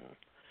mutation.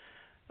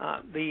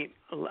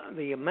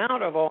 The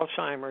amount of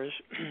Alzheimer's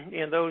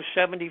in those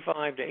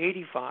 75 to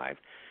 85,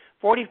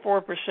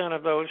 44%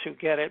 of those who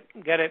get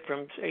it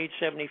from age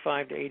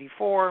 75 to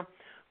 84,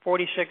 46%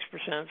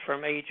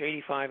 from age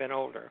 85 and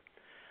older.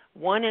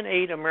 1 in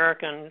 8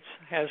 Americans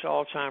has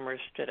Alzheimer's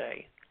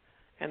today,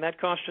 and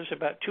that costs us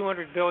about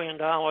 $200 billion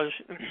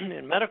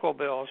in medical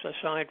bills,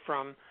 aside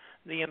from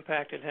the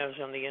impact it has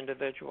on the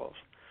individuals.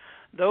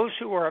 Those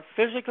who are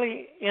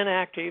physically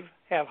inactive,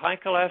 have high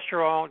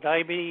cholesterol,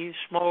 diabetes,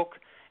 smoke,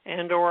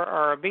 and or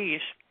are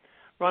obese,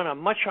 run a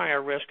much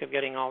higher risk of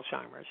getting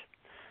Alzheimer's.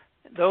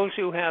 Those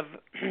who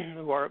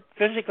are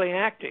physically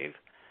active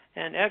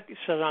and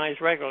exercise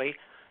regularly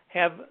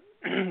have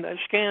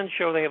scans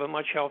show they have a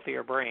much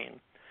healthier brain.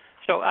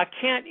 So I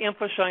can't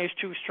emphasize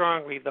too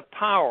strongly the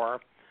power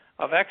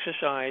of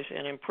exercise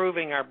in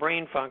improving our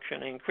brain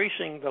function,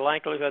 increasing the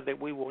likelihood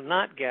that we will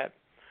not get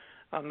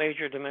a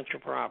major dementia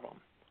problem.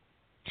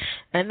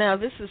 And now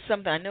this is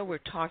something, I know we're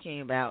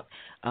talking about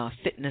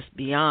fitness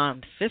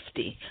beyond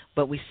 50,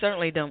 but we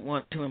certainly don't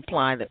want to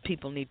imply that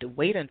people need to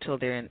wait until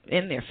they're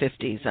in their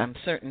 50s. I'm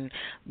certain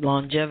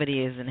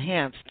longevity is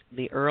enhanced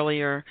the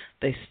earlier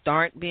they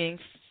start being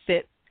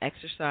fit,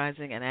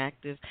 exercising, and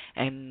active,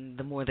 and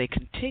the more they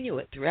continue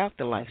it throughout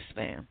the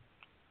lifespan.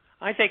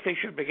 I think they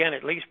should begin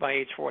at least by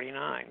age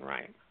 49,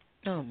 right?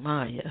 Oh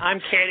my! Yes. I'm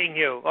kidding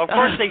you. Of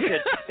course they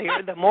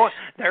should.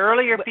 The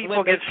earlier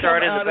people get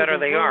started, the better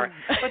they are.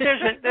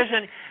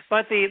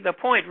 But the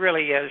point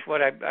really is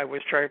what I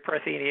was trying,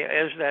 Parthenia,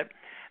 is that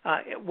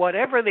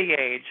whatever the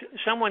age,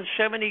 someone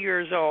 70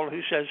 years old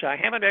who says I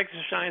haven't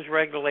exercised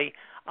regularly,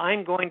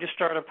 I'm going to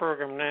start a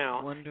program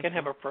now, can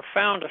have a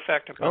profound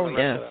effect upon the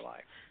rest of their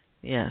life.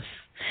 Yes.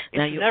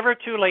 It's never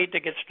too late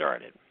to get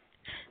started.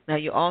 Now,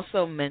 you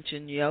also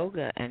mentioned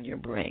yoga and your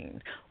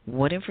brain.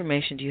 What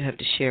information do you have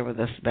to share with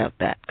us about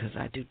that? Because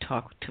I do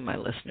talk to my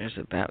listeners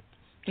about,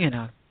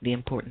 the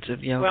importance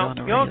of yoga on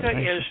a regular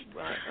basis.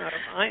 Well, yoga is,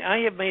 I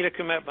have made a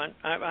commitment.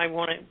 I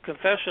want to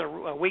confess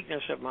a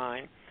weakness of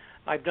mine.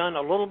 I've done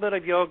a little bit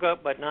of yoga,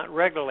 but not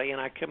regularly, and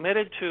I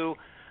committed to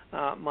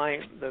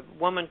the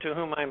woman to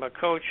whom I'm a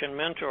coach and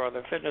mentor,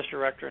 the fitness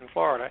director in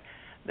Florida,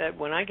 that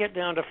when I get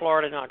down to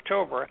Florida in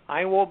October,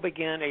 I will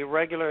begin a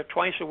regular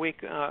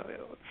twice-a-week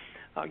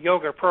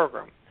yoga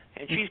program.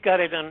 And she's got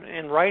it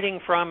in writing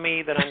from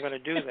me that I'm going to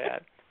do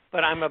that.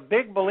 But I'm a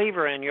big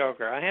believer in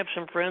yoga. I have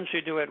some friends who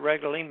do it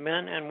regularly,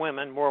 men and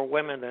women, more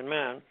women than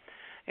men.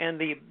 And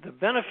the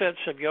benefits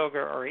of yoga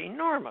are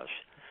enormous.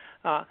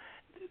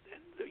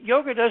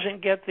 Yoga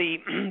doesn't get the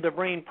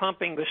brain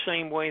pumping the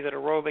same way that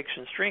aerobics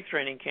and strength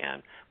training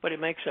can, but it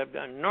makes an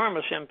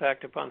enormous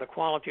impact upon the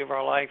quality of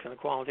our life and the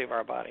quality of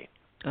our body.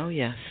 Oh,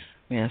 yes.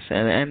 Yes,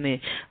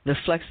 and the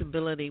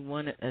flexibility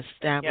one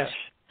established,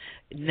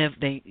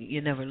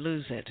 you never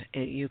lose it.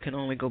 You can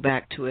only go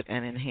back to it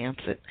and enhance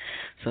it.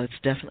 So it's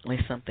definitely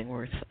something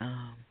worth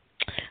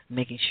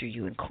making sure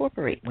you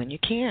incorporate when you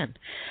can.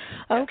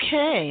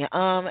 Okay,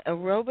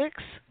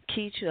 aerobics,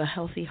 key to a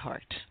healthy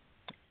heart.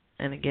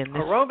 And again,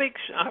 aerobics,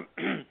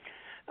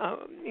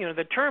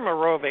 the term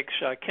aerobics,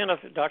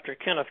 Dr.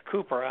 Kenneth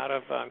Cooper out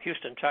of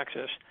Houston,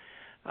 Texas,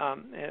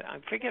 I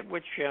forget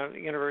which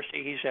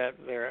university he's at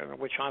there,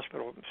 which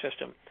hospital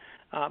system,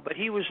 but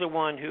he was the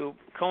one who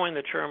coined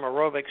the term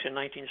aerobics in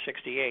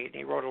 1968.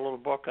 He wrote a little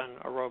book on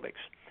aerobics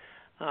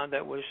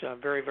that was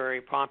very,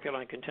 very popular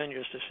and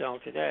continues to sell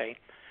today.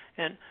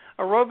 And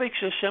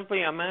aerobics is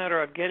simply a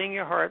matter of getting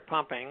your heart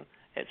pumping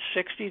at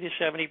 60 to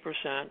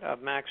 70%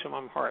 of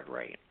maximum heart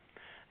rate.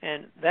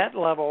 And that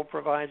level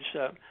provides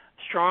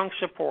strong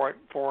support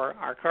for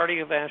our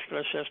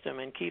cardiovascular system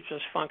and keeps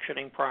us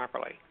functioning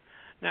properly.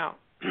 Now,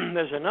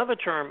 there's another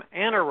term,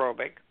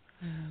 anaerobic,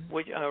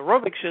 which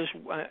aerobics is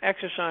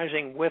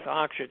exercising with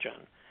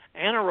oxygen.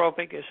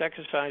 Anaerobic is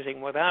exercising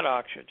without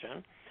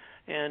oxygen,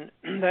 and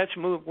that's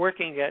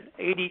working at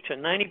 80 to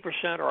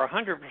 90% or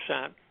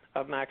 100%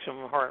 of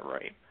maximum heart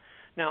rate.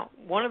 Now,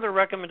 one of the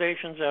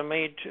recommendations I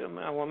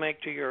will make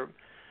to your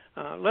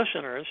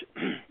listeners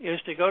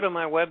is to go to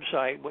my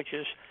website, which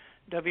is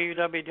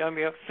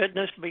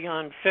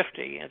www.fitnessbeyond50.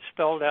 It's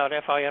spelled out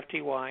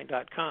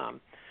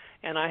FIFTY.com.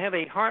 And I have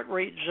a heart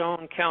rate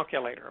zone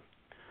calculator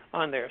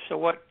on there. So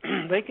what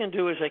they can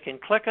do is they can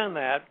click on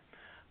that,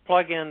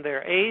 plug in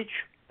their age,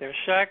 their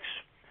sex,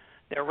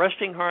 their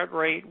resting heart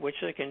rate, which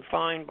they can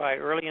find by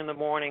early in the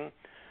morning,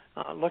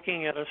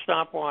 looking at a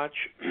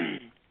stopwatch,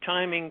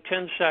 timing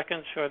 10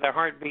 seconds for their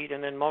heartbeat,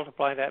 and then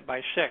multiply that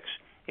by 6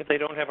 if they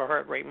don't have a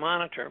heart rate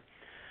monitor.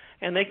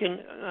 And they can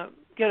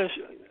get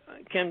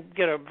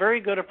a very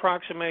good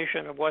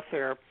approximation of what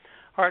their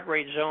heart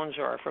rate zones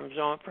are, from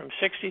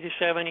 60 to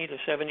 70 to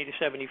 70 to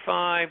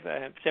 75,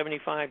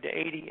 75 to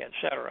 80,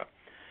 etc.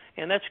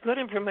 And that's good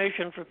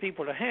information for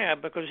people to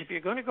have, because if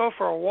you're going to go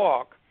for a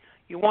walk,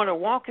 you want to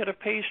walk at a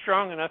pace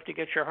strong enough to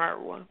get your heart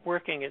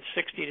working at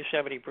 60 to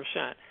 70%.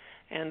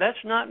 And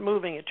that's not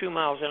moving at 2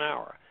 miles an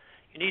hour.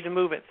 You need to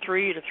move at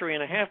 3 to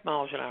 3.5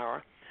 miles an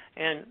hour.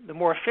 And the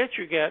more fit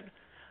you get,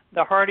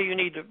 the harder you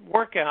need to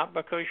work out,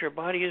 because your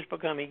body is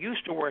becoming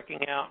used to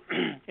working out.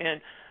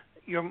 And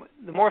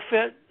the more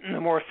fit, the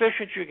more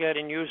efficient you get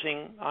in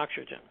using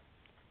oxygen.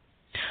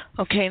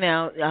 Okay,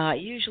 now I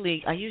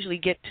usually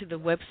get to the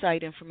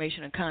website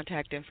information and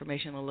contact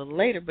information a little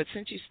later, but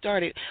since you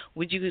started,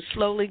 would you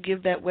slowly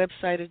give that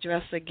website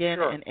address again?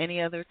 Sure. And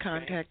any other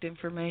contact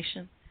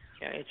information?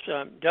 Yeah, it's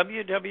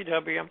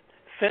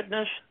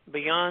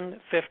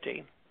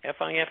www.fitnessbeyond50,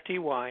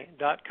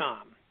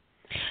 FIFTY.com.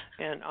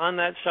 And on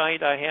that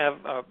site, I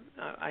have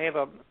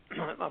a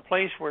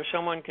place where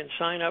someone can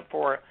sign up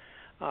for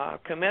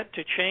Commit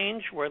to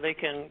Change, where they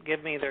can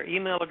give me their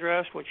email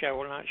address, which I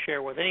will not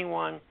share with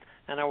anyone,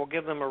 and I will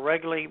give them a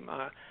regularly,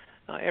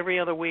 every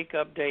other week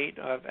update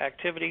of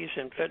activities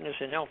and fitness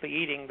and healthy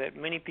eating that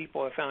many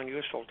people have found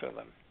useful to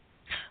them.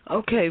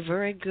 Okay,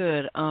 very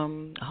good.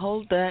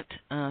 Hold that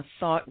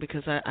thought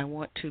because I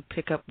want to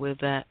pick up with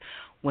that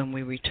when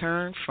we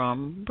return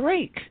from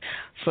break.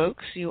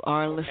 Folks, you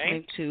are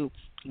listening to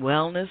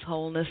Wellness,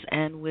 Wholeness,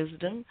 and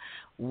Wisdom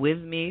with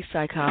me,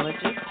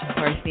 psychologist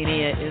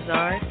Parthenia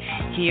Izzard,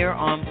 here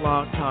on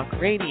Blog Talk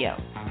Radio.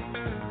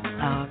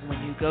 When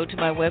you go to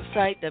my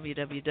website,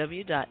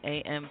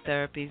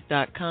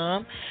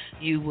 www.amtherapies.com,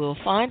 you will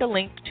find a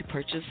link to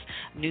purchase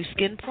New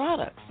Skin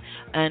products.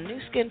 And New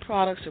Skin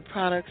products are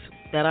products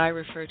that I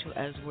refer to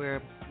as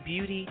where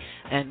beauty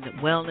and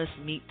wellness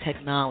meet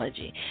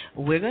technology.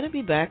 We're going to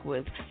be back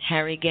with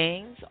Harry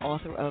Gaines,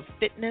 author of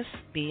Fitness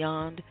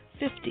Beyond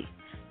 50.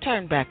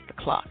 Turn back the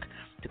clock.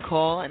 To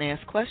call and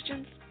ask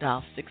questions,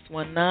 dial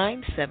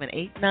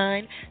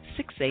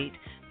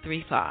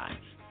 619-789-6835.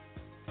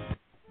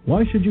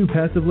 Why should you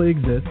passively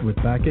exist with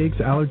backaches,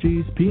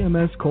 allergies,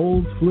 PMS,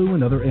 colds, flu,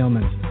 and other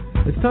ailments?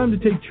 It's time to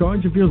take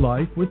charge of your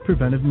life with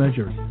preventive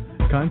measures.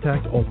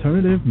 Contact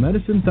Alternative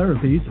Medicine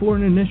Therapies for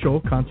an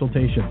initial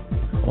consultation.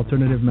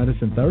 Alternative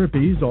Medicine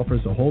Therapies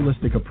offers a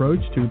holistic approach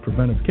to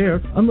preventive care,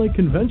 unlike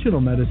conventional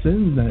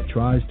medicine that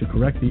tries to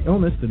correct the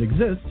illness that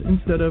exists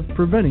instead of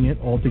preventing it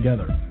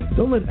altogether.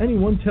 Don't let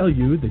anyone tell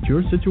you that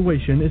your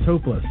situation is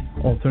hopeless.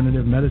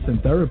 Alternative medicine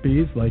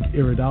therapies like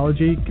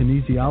iridology,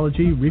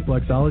 kinesiology,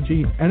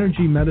 reflexology,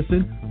 energy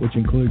medicine, which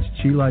includes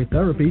chi light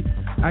therapy,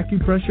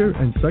 acupressure,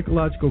 and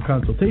psychological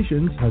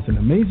consultations, has an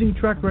amazing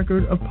track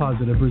record of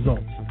positive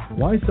results.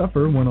 Why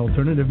suffer when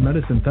Alternative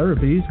Medicine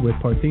Therapies with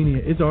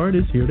Parthenia Izzard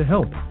is here to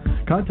help?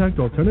 Contact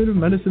Alternative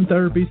Medicine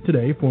Therapies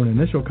today for an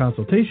initial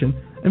consultation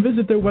and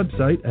visit their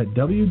website at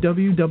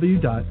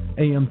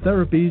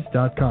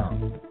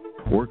www.amtherapies.com.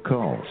 Or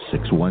call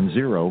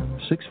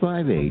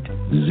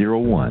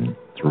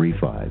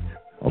 610-658-0135.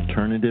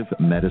 Alternative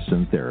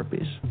Medicine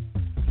Therapies.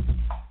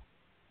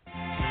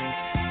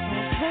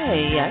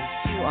 Okay, yes,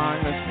 you are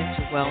listening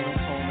to Wellness,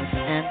 Wholeness,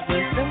 and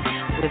Wisdom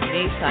with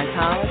me,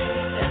 psychologist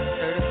and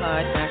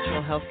certified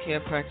natural health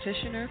care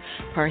practitioner,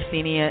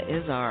 Parthenia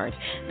Izzard.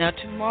 Now,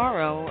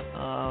 tomorrow,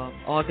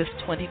 August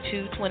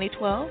 22,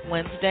 2012,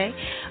 Wednesday,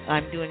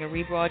 I'm doing a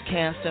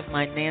rebroadcast of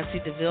my Nancy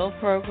DeVille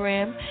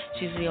program.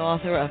 She's the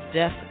author of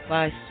Death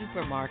by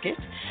Supermarket.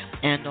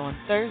 And on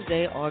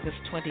Thursday, August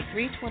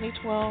 23,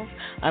 2012,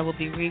 I will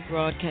be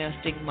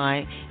rebroadcasting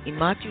my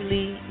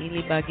Immaculée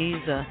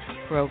Ilibagiza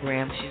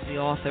program. She's the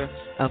author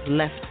of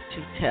Left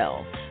to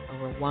Tell, a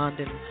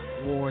Rwandan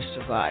war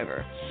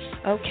survivor.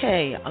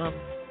 Okay, I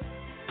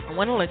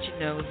want to let you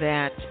know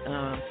that,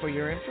 for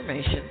your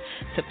information,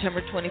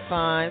 September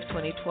 25,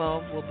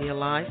 2012 will be a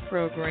live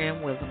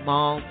program with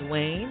Mal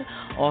Duane,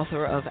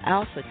 author of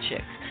Alpha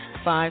Chick,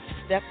 5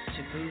 Steps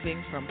to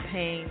Moving from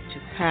Pain to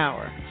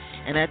Power.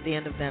 And at the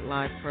end of that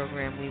live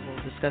program, we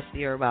will discuss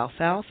the herb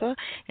alfalfa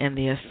and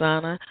the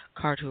asana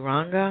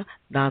Karturanga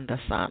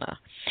Dandasana.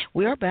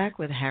 We are back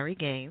with Harry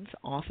Gaines,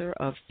 author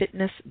of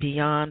Fitness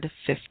Beyond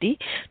 50,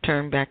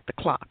 Turn Back the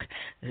Clock.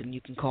 And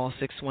you can call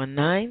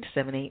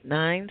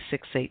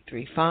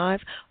 619-789-6835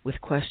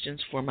 with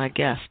questions for my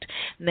guest.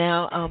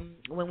 Now,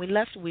 when we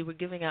left, we were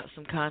giving out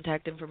some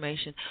contact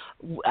information.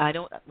 I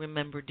don't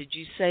remember, did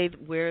you say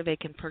where they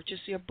can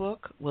purchase your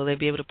book? Will they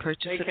be able to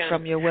purchase it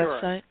from your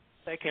website?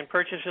 They can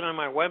purchase it on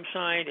my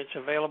website. It's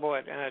available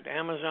at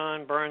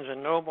Amazon, Barnes &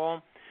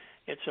 Noble.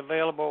 It's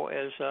available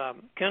as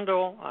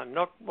Kindle, a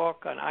Nook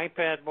book, an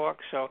iPad book.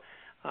 So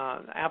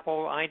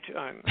Apple,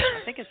 iTunes,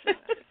 I think it's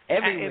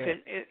everywhere.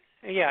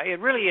 It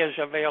really is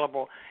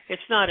available.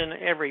 It's not in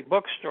every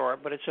bookstore,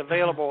 but it's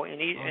available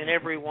in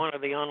every one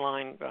of the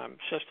online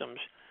systems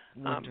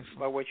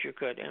by which you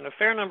could. And a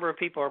fair number of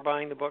people are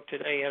buying the book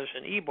today as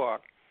an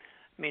e-book,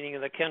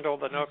 meaning the Kindle,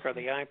 the Nook, or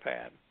the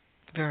iPad.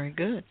 Very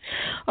good.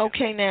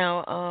 Okay,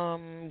 now,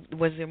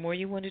 was there more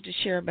you wanted to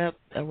share about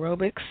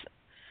aerobics?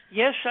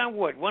 Yes, I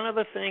would. One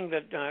other thing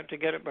that to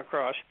get it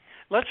across,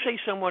 let's say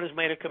someone has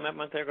made a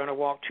commitment they're going to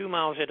walk 2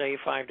 miles a day,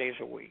 5 days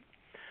a week.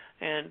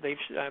 And they've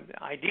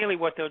ideally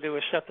what they'll do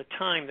is set the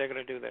time they're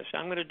going to do this.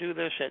 I'm going to do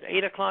this at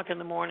 8 o'clock in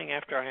the morning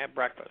after I have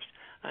breakfast.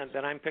 And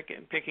then I'm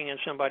picking in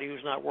somebody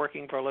who's not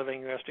working for a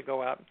living who has to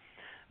go out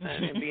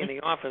and be in the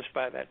office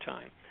by that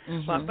time.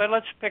 Mm-hmm. But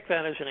let's pick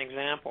that as an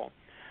example.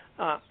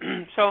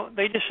 So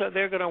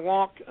they're going to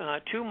walk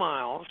 2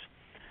 miles,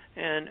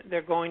 and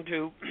they're going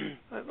to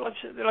let's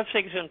say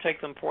it's going to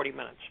take them 40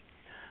 minutes.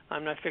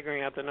 I'm not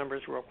figuring out the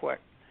numbers real quick,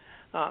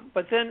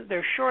 but then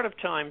they're short of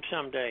time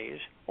some days,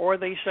 or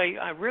they say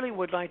I really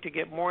would like to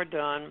get more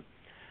done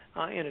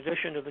in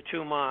addition to the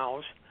 2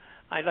 miles.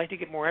 I'd like to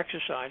get more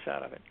exercise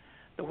out of it.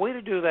 The way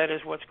to do that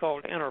is what's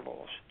called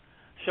intervals.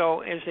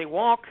 So as they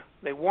walk,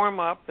 they warm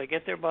up, they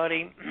get their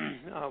body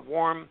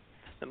warm,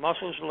 the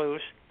muscles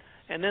loose.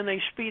 And then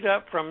they speed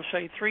up from,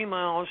 say, 3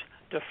 miles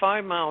to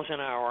 5 miles an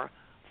hour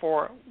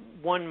for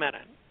 1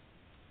 minute.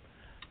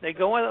 They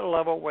go at a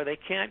level where they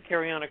can't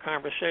carry on a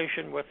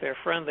conversation with their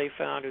friend they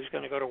found who's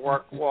going to go to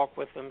walk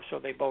with them, so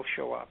they both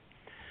show up.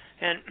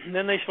 And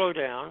then they slow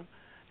down,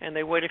 and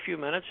they wait a few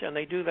minutes, and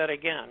they do that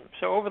again.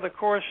 So over the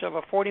course of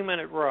a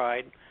 40-minute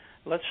ride,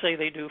 let's say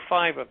they do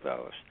 5 of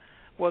those.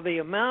 Well, the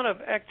amount of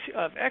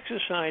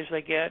exercise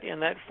they get in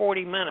that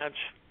 40 minutes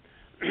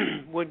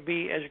would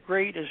be as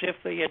great as if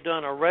they had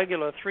done a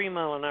regular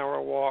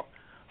 3-mile-an-hour walk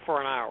for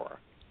an hour.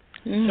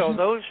 Mm-hmm. So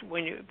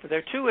there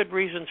are two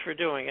reasons for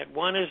doing it.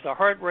 One is the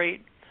heart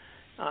rate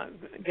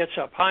gets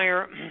up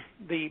higher.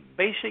 The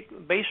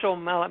basal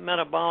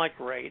metabolic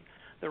rate,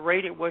 the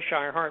rate at which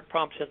our heart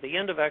pumps at the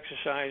end of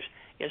exercise,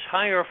 is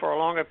higher for a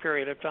longer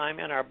period of time,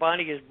 and our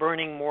body is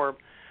burning more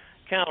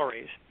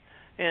calories.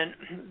 And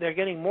they're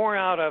getting more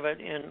out of it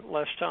in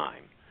less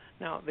time.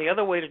 Now, the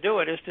other way to do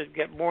it is to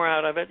get more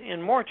out of it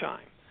in more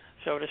time.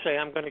 So to say,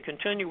 I'm going to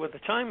continue with the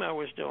time I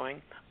was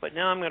doing, but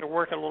now I'm going to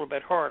work a little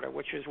bit harder,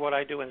 which is what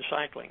I do in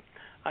cycling.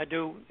 I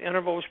do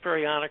intervals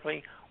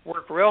periodically,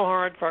 work real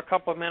hard for a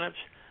couple of minutes,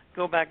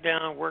 go back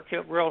down, work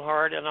real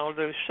hard, and I'll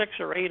do 6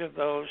 or 8 of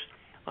those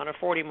on a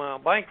 40-mile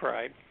bike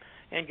ride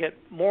and get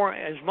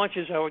as much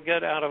as I would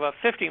get out of a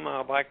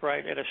 50-mile bike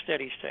ride at a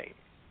steady state.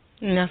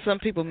 Now, some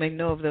people may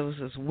know of those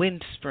as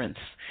wind sprints.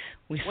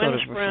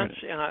 Wind sprints,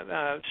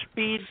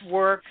 speed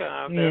work.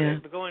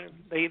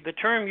 The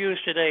term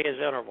used today is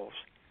intervals,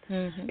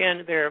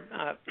 and they're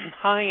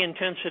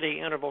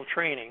high-intensity interval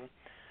training.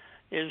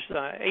 Is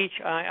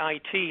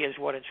HIIT is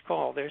what it's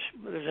called. There's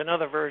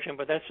another version,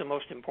 but that's the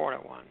most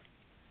important one.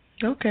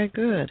 Okay,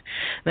 good.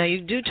 Now,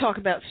 you do talk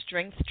about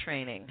strength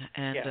training,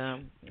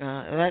 and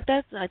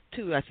that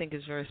too, I think,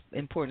 is very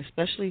important,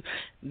 especially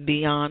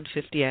beyond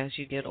 50 as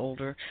you get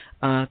older,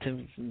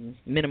 to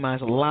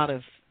minimize a lot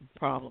of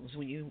problems.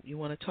 You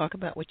want to talk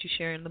about what you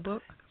share in the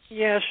book?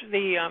 Yes.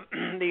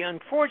 The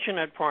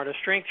unfortunate part of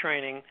strength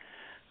training,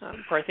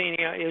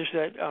 Parthenia, is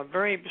that a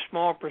very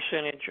small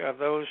percentage of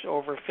those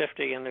over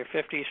 50 in their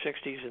 50s,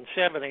 60s, and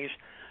 70s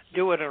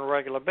do it on a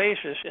regular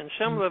basis, and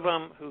some of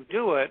them who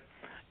do it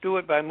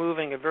by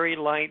moving a very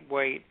light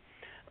weight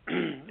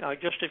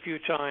just a few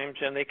times,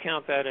 and they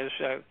count that as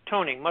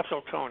toning,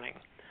 muscle toning.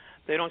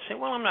 They don't say,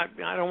 well,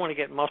 I don't want to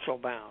get muscle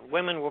bound.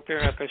 Women will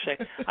appear up and say,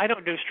 I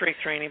don't do strength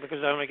training because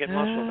I want to get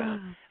muscle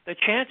bound. The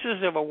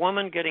chances of a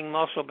woman getting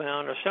muscle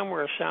bound are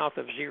somewhere south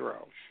of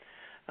 0.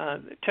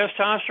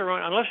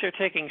 Testosterone, unless they're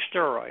taking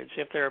steroids.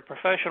 If they're a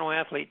professional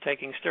athlete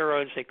taking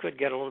steroids, they could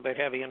get a little bit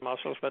heavy in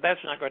muscles, but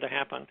that's not going to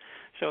happen,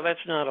 so that's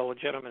not a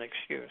legitimate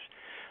excuse.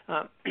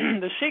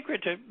 The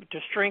secret to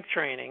strength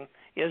training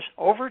is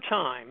over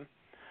time,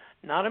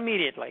 not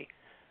immediately,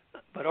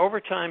 but over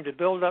time to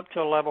build up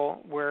to a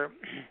level where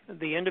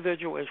the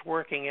individual is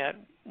working at,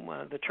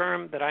 the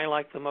term that I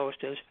like the most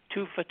is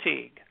to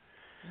fatigue.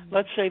 Mm-hmm.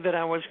 Let's say that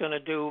I was going to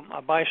do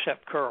a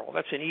bicep curl.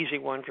 That's an easy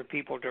one for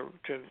people to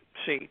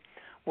see.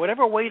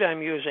 Whatever weight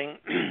I'm using,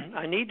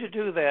 I need to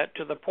do that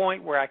to the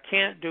point where I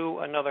can't do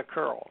another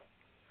curl.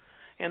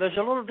 And there's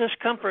a little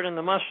discomfort in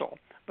the muscle,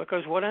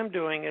 because what I'm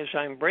doing is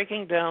I'm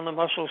breaking down the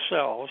muscle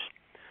cells,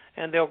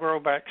 and they'll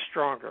grow back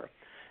stronger.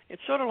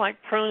 It's sort of like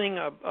pruning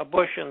a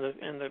bush in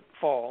the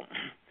fall.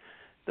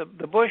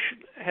 The bush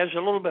has a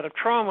little bit of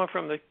trauma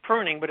from the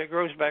pruning, but it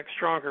grows back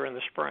stronger in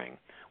the spring.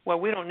 Well,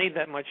 we don't need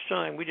that much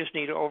time. We just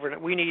need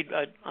we need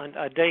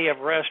a day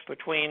of rest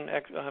between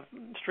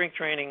strength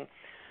training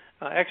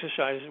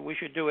exercises. We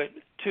should do it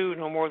 2,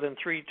 no more than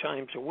 3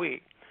 times a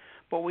week.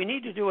 But we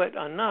need to do it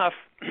enough,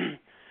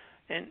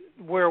 and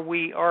where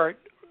we are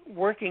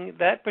working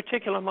that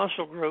particular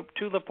muscle group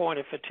to the point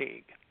of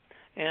fatigue.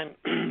 And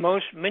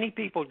many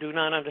people do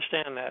not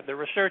understand that. The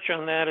research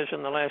on that is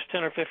in the last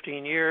 10 or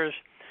 15 years,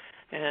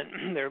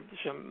 and there's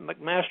some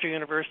McMaster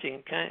University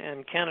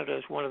in Canada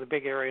is one of the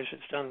big areas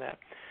that's done that.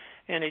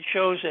 And it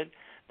shows that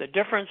the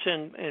difference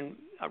in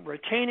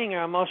retaining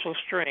our muscle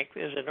strength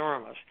is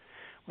enormous.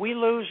 We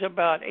lose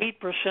about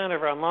 8%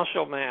 of our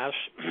muscle mass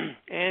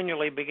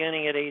annually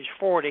beginning at age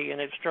 40,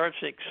 and it starts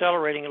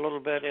accelerating a little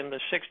bit in the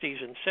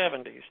 60s and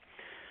 70s.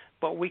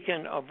 But we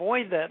can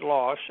avoid that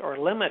loss or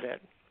limit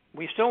it.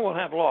 We still will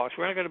have loss.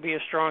 We're not going to be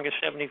as strong at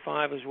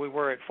 75 as we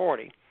were at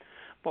 40.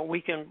 But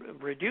we can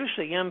reduce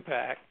the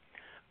impact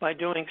by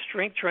doing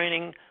strength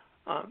training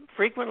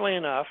frequently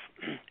enough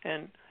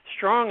and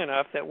strong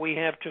enough that we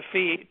have to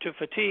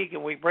fatigue,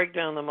 and we break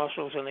down the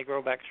muscles and they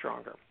grow back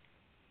stronger.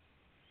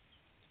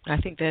 I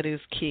think that is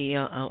key.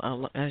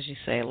 As you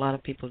say, a lot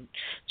of people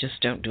just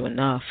don't do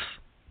enough.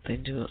 They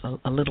do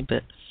a little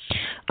bit.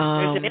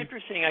 There's an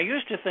interesting, I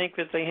used to think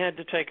that they had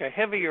to take a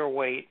heavier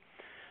weight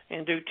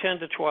and do 10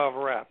 to 12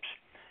 reps.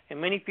 And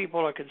many people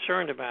are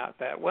concerned about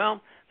that.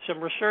 Well, some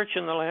research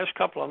in the last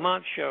couple of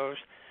months shows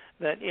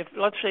that if,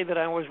 let's say that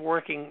I was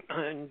working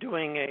and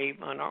doing a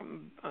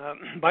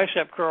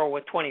bicep curl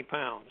with 20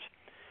 pounds,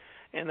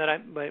 and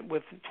that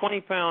with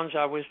 20 pounds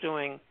I was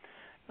doing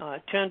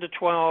 10 to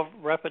 12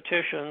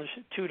 repetitions,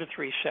 2 to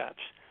 3 sets,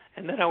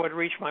 and then I would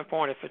reach my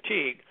point of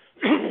fatigue.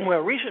 Well,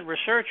 recent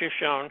research has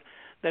shown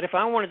that if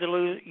I wanted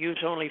to use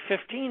only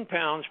 15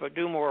 pounds but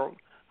do more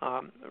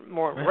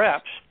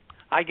reps,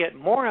 I get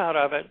more out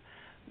of it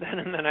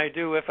than I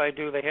do if I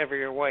do the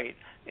heavier weight,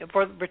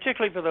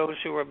 particularly for those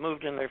who have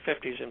moved in their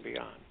 50s and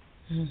beyond.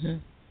 Mm-hmm.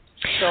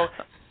 So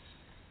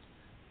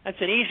that's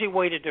an easy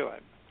way to do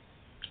it.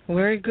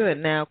 Very good.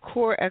 Now,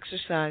 core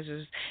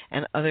exercises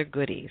and other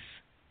goodies.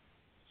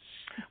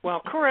 Well,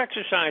 core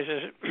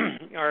exercises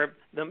are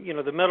the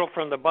middle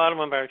from the bottom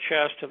of our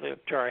chest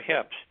to our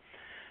hips,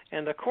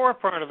 and the core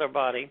part of the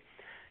body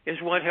is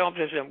what helps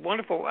us.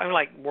 I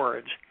like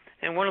words,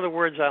 and one of the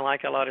words I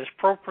like a lot is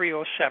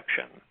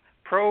proprioception.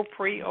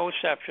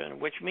 Proprioception,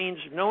 which means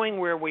knowing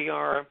where we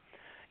are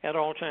at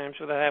all times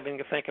without having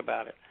to think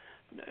about it.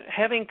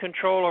 Having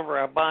control over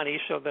our body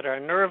so that our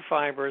nerve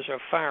fibers are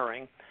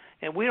firing,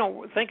 and we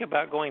don't think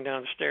about going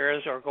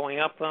downstairs or going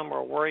up them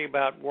or worry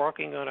about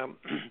walking on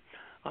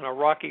a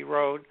rocky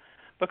road,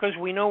 because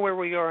we know where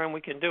we are and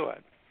we can do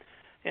it.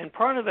 And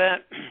part of that,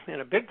 and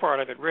a big part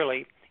of it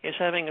really, is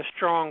having a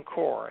strong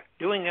core,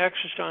 doing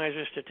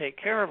exercises to take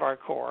care of our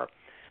core,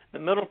 the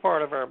middle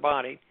part of our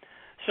body,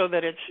 so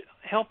that it's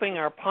helping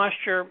our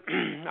posture,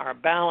 our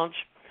balance,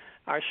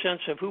 our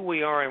sense of who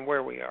we are and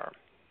where we are.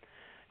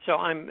 So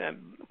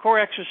core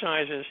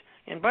exercises,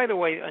 and by the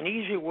way, an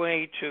easy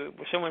way to,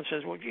 when someone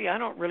says, well, gee, I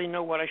don't really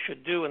know what I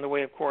should do in the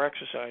way of core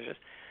exercises.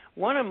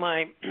 One of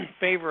my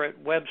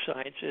favorite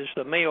websites is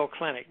the Mayo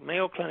Clinic,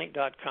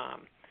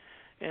 mayoclinic.com.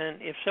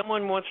 And if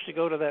someone wants to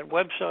go to that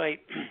website,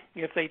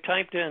 if they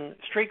typed in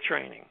strength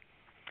training,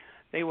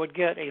 they would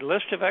get a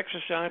list of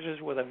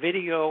exercises with a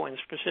video and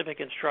specific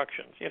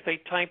instructions. If they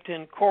typed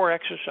in core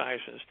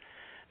exercises,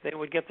 they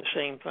would get the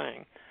same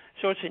thing.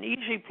 So it's an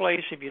easy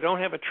place. If you don't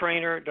have a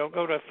trainer, don't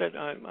go to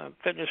a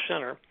fitness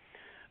center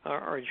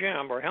or a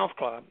gym or a health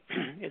club.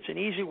 It's an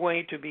easy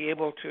way to be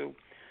able to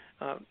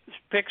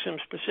pick some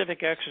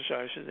specific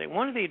exercises. And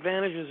one of the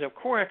advantages of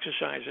core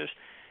exercises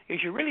is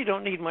you really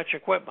don't need much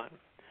equipment.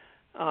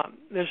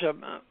 There's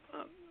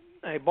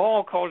a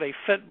ball called a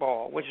fit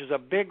ball, which is a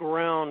big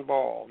round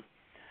ball.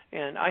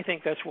 And I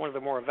think that's one of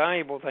the more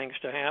valuable things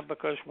to have,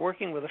 because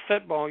working with a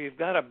fit ball, you've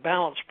got to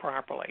balance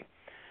properly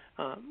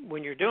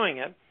when you're doing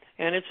it,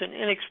 and it's an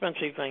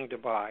inexpensive thing to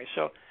buy.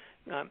 So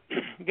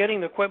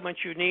getting the equipment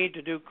you need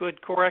to do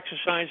good core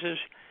exercises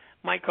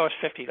might cost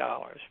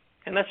 $50,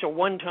 and that's a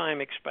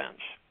one-time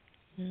expense.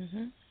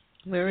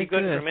 Mm-hmm. Very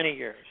good for many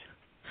years.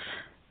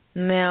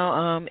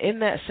 Now, in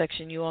that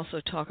section, you also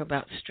talk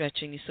about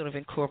stretching. You sort of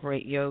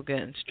incorporate yoga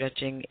and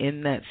stretching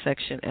in that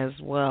section as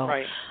well.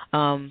 Right.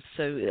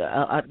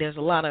 So there's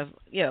a lot of,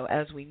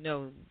 as we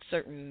know,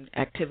 certain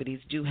activities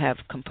do have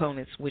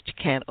components which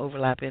can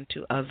overlap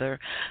into other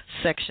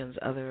sections,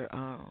 other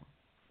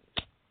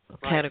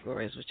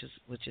categories,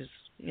 which is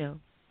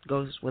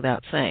goes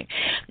without saying.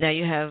 Now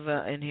you have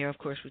in here, of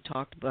course, we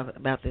talked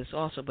about this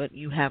also, but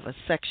you have a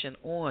section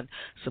on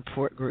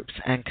support groups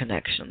and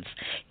connections.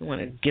 You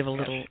want to give a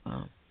little,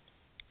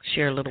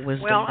 share a little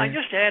wisdom Well, there? I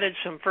just added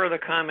some further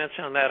comments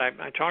on that.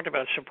 I talked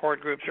about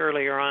support groups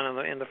earlier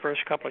on in the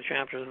first couple of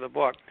chapters of the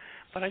book,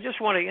 but I just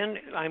wanted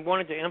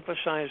to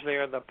emphasize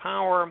there the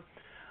power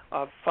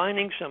of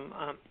finding some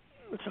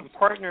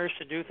partners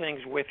to do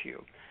things with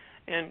you.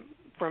 And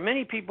for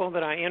many people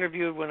that I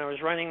interviewed when I was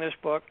writing this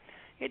book,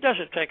 it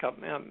doesn't take up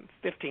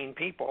 15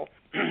 people.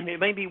 It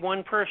may be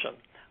one person.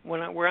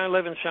 Where I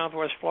live in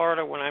Southwest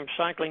Florida, when I'm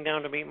cycling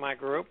down to meet my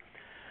group,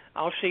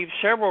 I'll see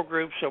several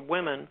groups of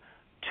women,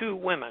 2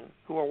 women,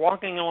 who are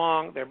walking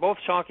along. They're both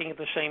talking at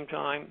the same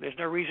time. There's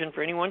no reason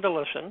for anyone to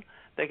listen.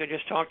 They could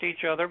just talk to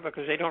each other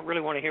because they don't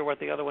really want to hear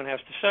what the other one has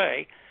to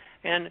say.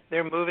 And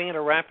they're moving at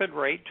a rapid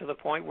rate to the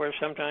point where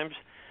sometimes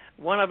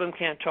one of them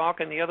can't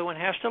talk and the other one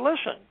has to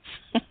listen.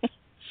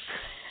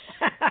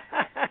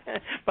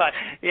 But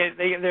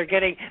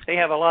they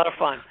have a lot of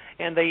fun,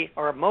 and they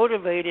are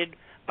motivated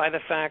by the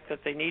fact that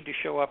they need to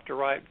show up to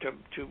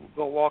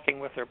go walking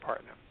with their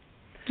partner.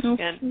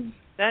 Okay. And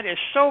that is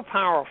so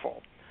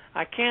powerful.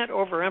 I can't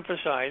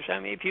overemphasize. I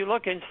mean, if you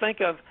look and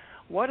think of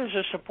what is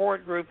a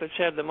support group that's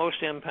had the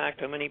most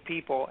impact on many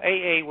people,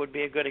 AA would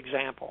be a good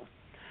example.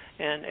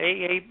 And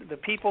AA, the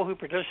people who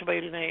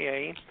participate in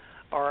AA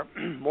are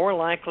more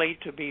likely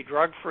to be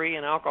drug-free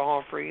and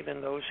alcohol-free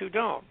than those who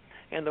don't.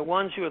 And the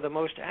ones who are the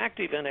most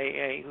active in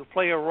AA, who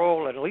play a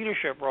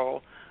leadership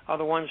role, are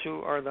the ones who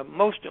are the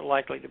most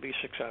likely to be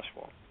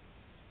successful.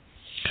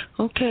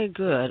 Okay,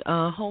 good.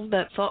 Hold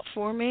that thought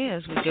for me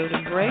as we go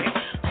to break.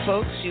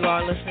 Folks, you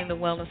are listening to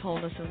Wellness,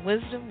 Wholeness, and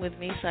Wisdom with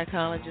me,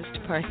 Psychologist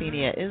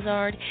Parthenia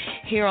Izzard,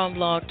 here on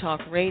Blog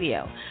Talk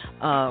Radio.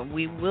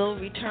 We will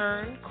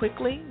return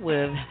quickly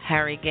with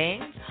Harry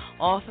Gaines,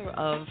 author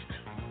of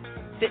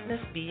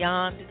Fitness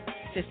Beyond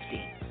 50.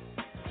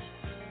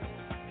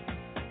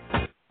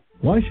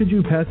 Why should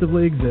you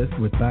passively exist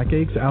with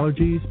backaches,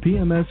 allergies,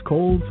 PMS,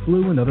 colds,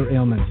 flu, and other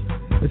ailments?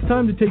 It's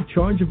time to take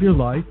charge of your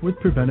life with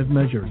preventive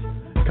measures.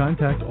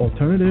 Contact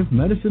Alternative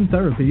Medicine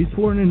Therapies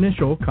for an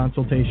initial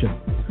consultation.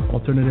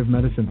 Alternative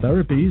Medicine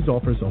Therapies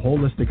offers a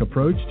holistic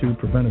approach to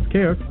preventive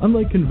care,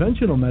 unlike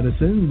conventional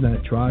medicine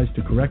that tries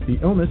to correct the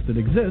illness that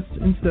exists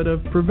instead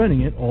of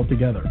preventing it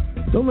altogether.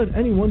 Don't let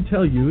anyone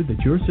tell you that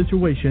your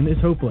situation is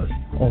hopeless.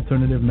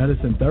 Alternative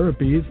medicine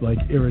therapies like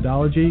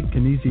iridology,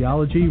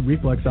 kinesiology,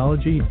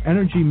 reflexology,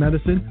 energy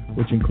medicine,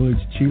 which includes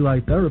chi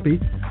light therapy,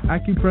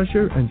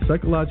 acupressure, and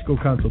psychological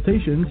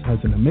consultations, has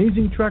an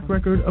amazing track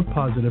record of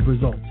positive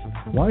results.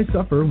 Why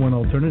suffer when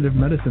Alternative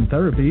Medicine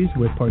Therapies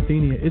with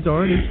Parthenia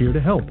Izzard is here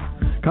to help?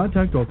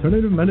 Contact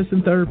Alternative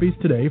Medicine Therapies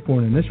today for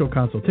an initial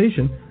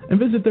consultation and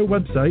visit their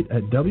website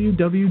at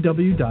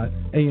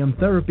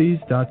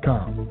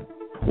www.amtherapies.com.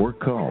 Or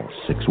call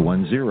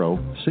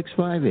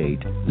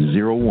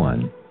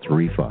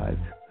 610-658-0135.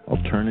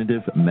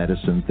 Alternative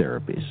Medicine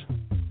Therapies.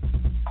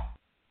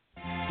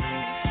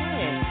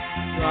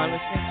 You are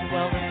listening to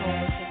Wellness,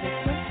 Wholeness,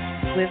 and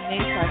Wisdom with me,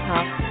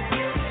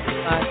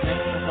 psychologist,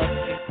 mental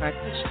health care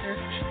practitioner,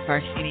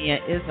 Parthenia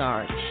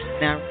Izzard.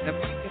 Now,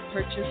 remember, you can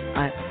purchase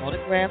an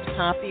autographed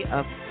copy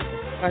of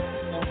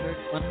Parthenia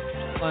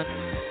 101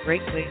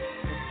 Great Ways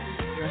to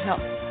Improve Your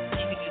Health.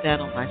 You can do that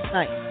on my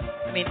site.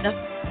 I mean,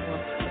 nothing more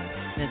important than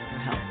mental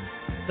health.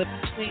 But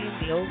between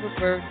the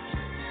overburdened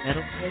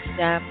medical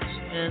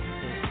establishment,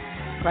 the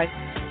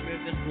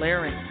crisis-driven,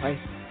 blaring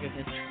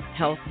crisis-driven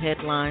health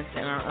headlines,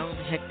 and our own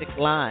hectic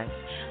lives,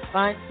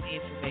 finding the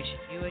information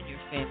you and your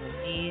family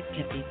need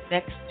can be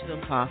next to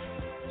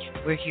impossible.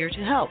 We're here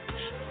to help.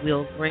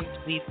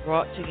 We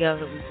brought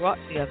together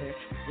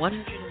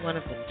 101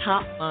 of the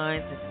top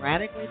minds in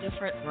radically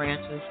different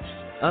branches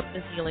of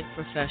the healing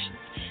professions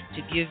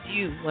to give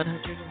you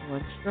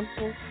 101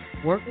 simple,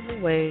 workable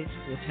ways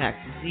to attack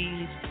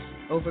disease,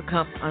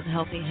 overcome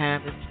unhealthy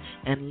habits,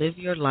 and live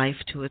your life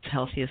to its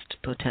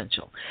healthiest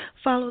potential.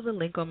 Follow the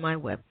link on my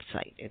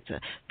website. It's a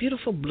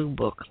beautiful blue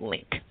book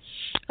link.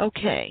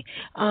 Okay.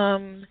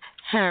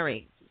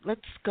 Harry,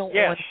 let's go on.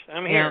 Yes,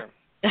 I'm here.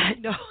 I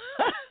know.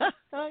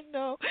 I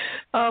know.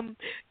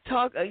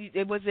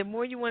 Was there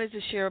more you wanted to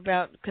share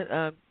about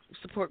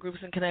support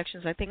groups and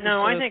connections? I think.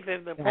 No, I think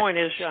the point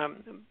is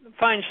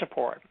find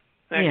support.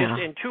 Yeah.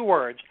 In 2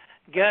 words,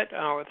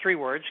 3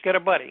 words, get a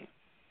buddy.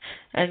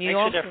 And you Makes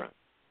also a difference.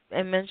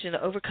 And mentioned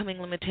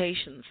overcoming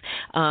limitations.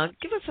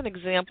 Give us an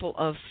example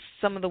of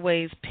some of the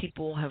ways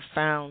people have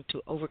found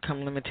to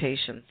overcome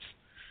limitations.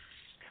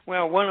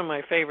 Well, one of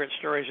my favorite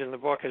stories in the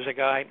book is a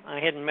guy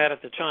I hadn't met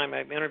at the time.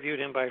 I interviewed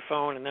him by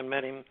phone and then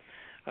met him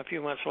a few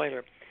months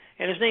later.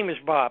 And his name is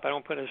Bob. I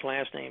don't put his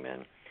last name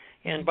in.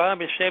 And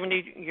Bob is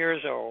 70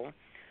 years old.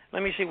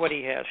 Let me see what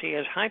he has. He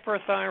has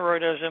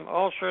hyperthyroidism,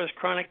 ulcers,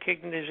 chronic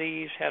kidney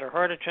disease, had a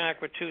heart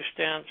attack with 2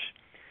 stents,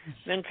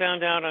 then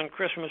found out on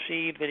Christmas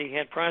Eve that he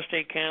had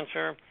prostate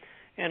cancer,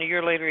 and a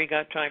year later he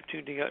got type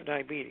 2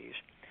 diabetes.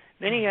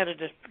 Then he had a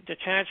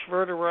detached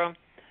vertebra,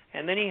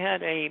 and then he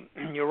had a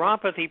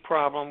neuropathy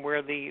problem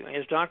where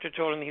his doctor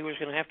told him he was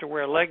going to have to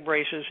wear leg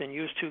braces and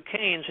use 2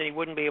 canes and he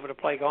wouldn't be able to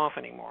play golf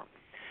anymore.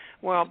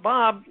 Well,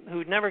 Bob,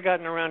 who'd never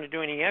gotten around to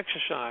doing any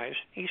exercise,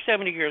 he's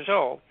 70 years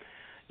old,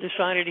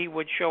 decided he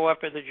would show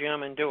up at the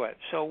gym and do it.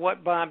 So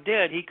what Bob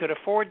did, he could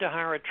afford to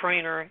hire a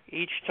trainer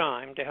each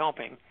time to help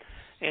him,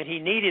 and he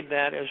needed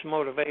that as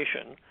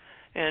motivation.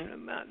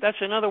 And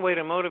that's another way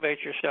to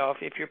motivate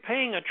yourself. If you're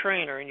paying a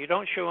trainer and you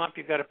don't show up,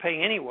 you've got to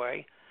pay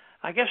anyway.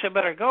 I guess I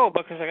better go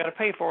because I got to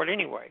pay for it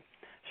anyway.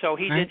 So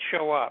he did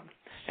show up,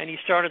 and he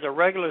started the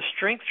regular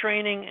strength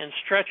training and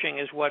stretching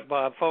is what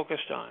Bob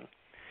focused on.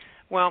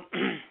 Well,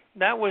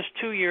 that was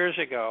 2 years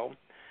ago,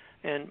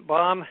 and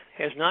Bob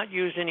has not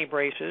used any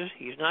braces.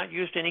 He's not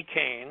used any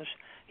canes.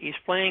 He's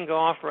playing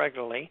golf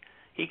regularly.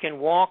 He can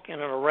walk in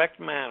an erect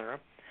manner.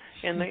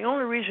 And the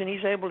only reason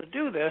he's able to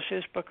do this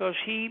is because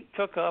he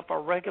took up a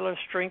regular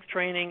strength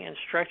training and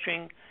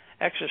stretching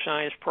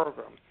exercise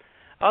program.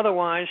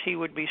 Otherwise, he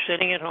would be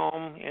sitting at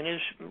home in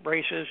his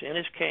braces, in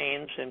his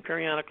canes, and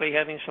periodically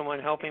having someone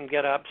help him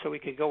get up so he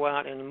could go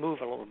out and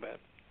move a little bit.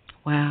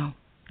 Wow.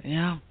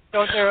 Yeah.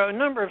 So there are a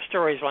number of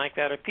stories like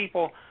that of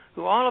people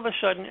who all of a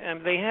sudden,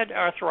 they had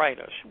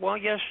arthritis. Well,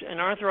 yes, in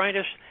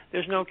arthritis,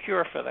 there's no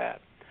cure for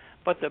that.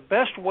 But the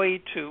best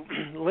way to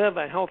live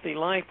a healthy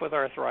life with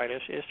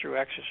arthritis is through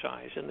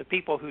exercise. And the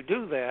people who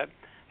do that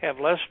have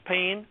less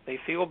pain, they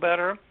feel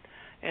better,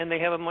 and they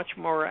have a much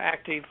more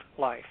active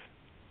life.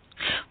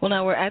 Well,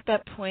 now we're at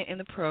that point in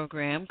the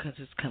program, because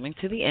it's coming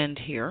to the end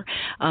here,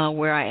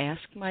 where I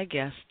ask my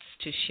guests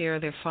to share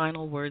their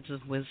final words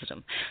of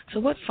wisdom. So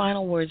what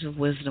final words of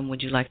wisdom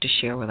would you like to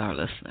share with our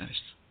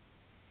listeners?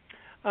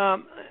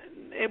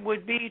 It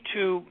would be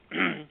to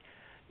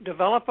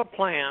develop a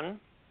plan,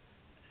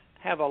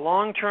 have a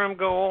long-term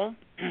goal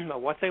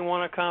of what they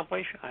want to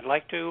accomplish. I'd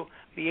like to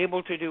be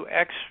able to do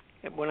X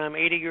when I'm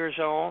 80 years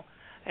old,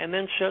 and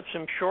then set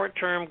some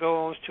short-term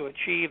goals to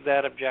achieve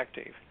that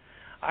objective.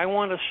 I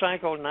want to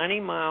cycle 90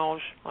 miles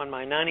on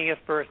my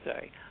 90th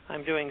birthday.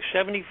 I'm doing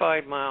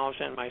 75 miles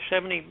on my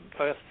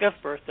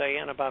 75th birthday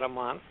in about a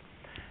month,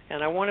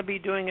 and I want to be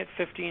doing it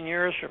 15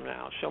 years from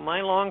now. So my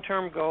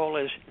long-term goal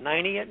is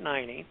 90 at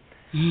 90.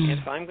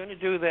 If I'm going to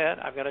do that,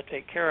 I've got to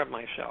take care of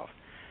myself.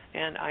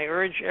 And I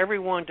urge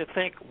everyone to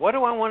think, what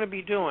do I want to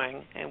be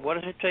doing, and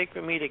what does it take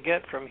for me to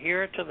get from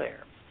here to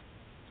there?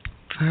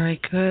 Very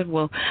good.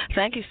 Well,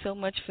 thank you so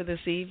much for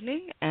this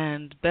evening,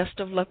 and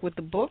best of luck with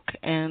the book,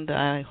 and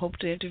I hope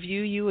to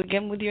interview you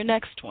again with your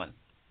next one.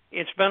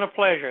 It's been a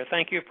pleasure.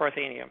 Thank you,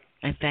 Parthenia.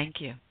 And thank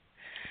you.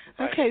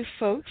 Bye. Okay,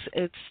 folks,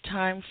 it's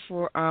time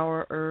for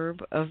our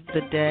herb of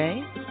the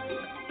day.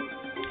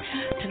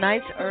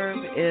 Tonight's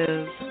herb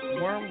is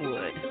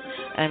wormwood.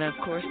 And, of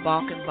course,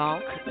 Balk and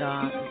Balk is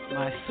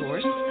my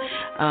source.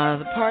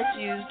 The parts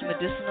used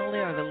medicinally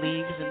are the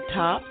leaves and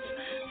tops.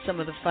 Some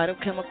of the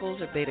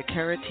phytochemicals are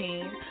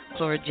beta-carotene,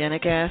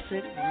 chlorogenic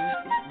acid,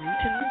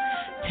 rutin,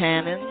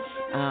 tannins,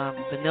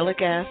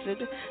 vanillic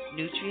acid,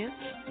 nutrients,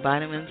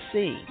 vitamin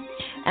C.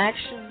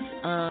 Actions,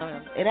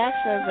 it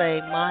acts as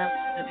a mild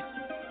acidic,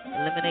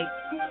 eliminates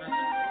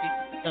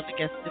stomach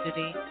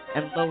acidity,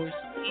 and lowers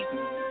fever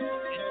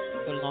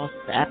for loss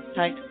of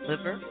appetite,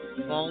 liver,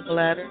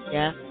 gallbladder,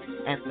 gastric,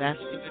 and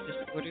vascular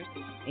disorders,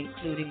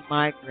 including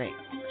migraine.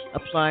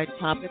 Applied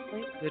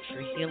topically, good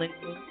for healing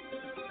wounds,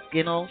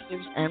 skin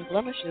ulcers and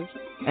blemishes,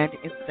 and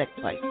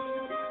insect bites.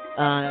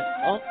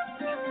 Also,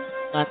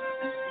 not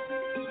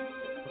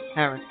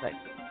parasites.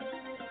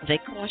 They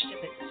caution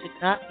that it should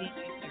not be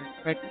used during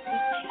pregnancy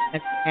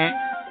as can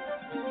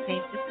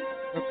contain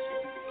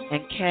misabsorption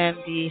and can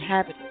be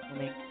habit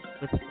forming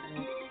with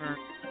long-term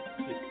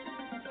use.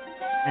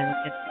 And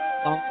it's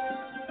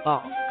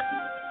bulk.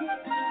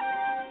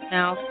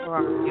 Now for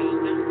our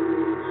yoga.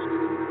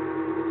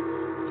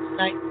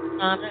 Night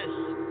Sana is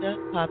Sutta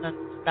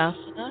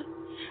Padangusthasana.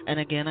 And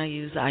again, I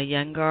use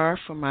Iyengar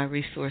for my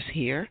resource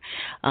here.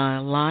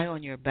 Lie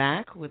on your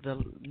back with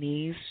the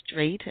knees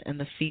straight and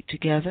the feet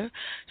together.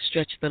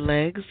 Stretch the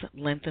legs,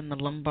 lengthen the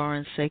lumbar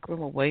and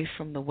sacrum away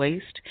from the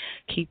waist.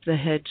 Keep the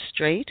head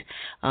straight.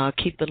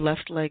 Keep the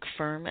left leg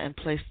firm and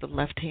place the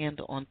left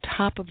hand on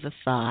top of the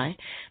thigh.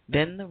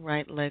 Bend the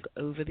right leg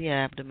over the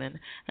abdomen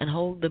and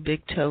hold the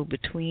big toe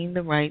between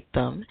the right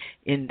thumb,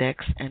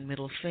 index, and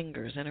middle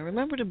fingers. And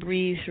remember to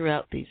breathe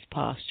throughout these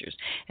postures,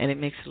 and it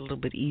makes it a little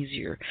bit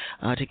easier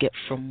to get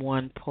from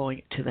one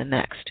point to the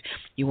next.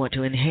 You want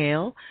to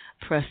inhale,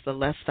 press the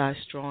left thigh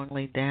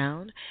strongly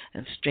down,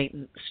 and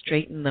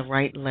straighten the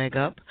right leg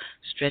up,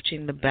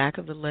 stretching the back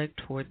of the leg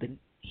toward the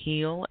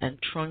heel and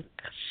trunk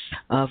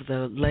of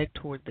the leg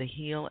toward the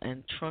heel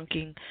and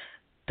tucking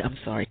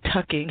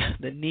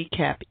the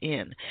kneecap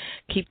in.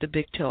 Keep the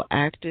big toe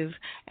active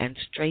and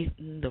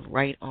straighten the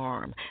right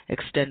arm.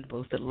 Extend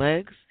both the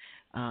legs,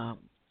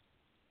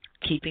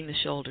 keeping the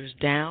shoulders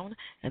down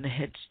and the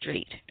head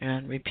straight,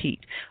 and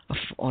repeat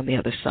on the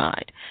other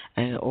side,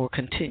 or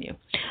continue.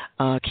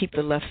 Keep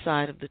the left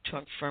side of the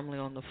trunk firmly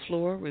on the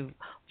floor.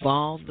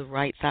 Revolve the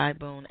right thigh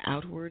bone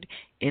outward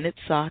in its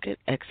socket.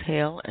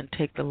 Exhale and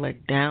take the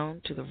leg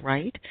down to the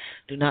right.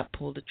 Do not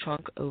pull the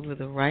trunk over to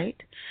the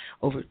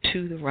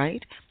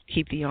right.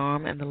 Keep the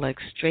arm and the leg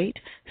straight.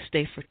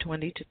 Stay for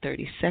 20 to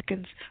 30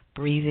 seconds,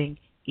 breathing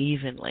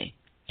evenly.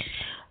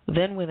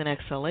 Then with an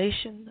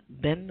exhalation,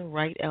 bend the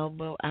right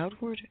elbow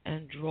outward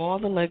and draw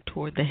the leg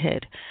toward the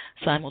head.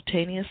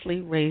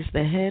 Simultaneously raise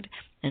the head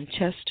and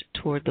chest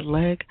toward the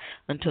leg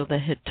until the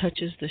head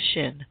touches the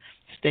shin.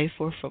 Stay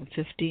for from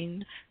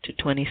 15 to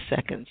 20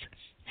 seconds.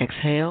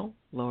 Exhale,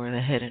 lower the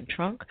head and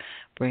trunk,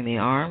 bring the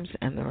arms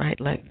and the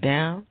right leg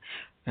down,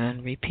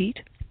 and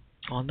repeat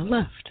on the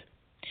left.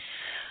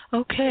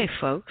 Okay,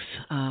 folks,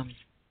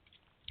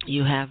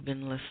 you have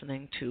been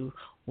listening to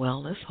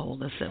Wellness,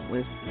 Wholeness, and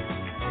Wisdom.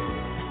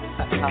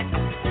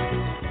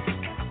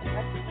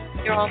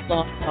 You're on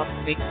Blog Talk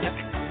Radio.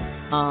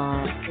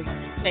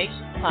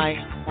 Presentation by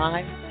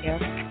live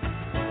guest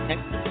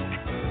next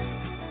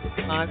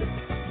month.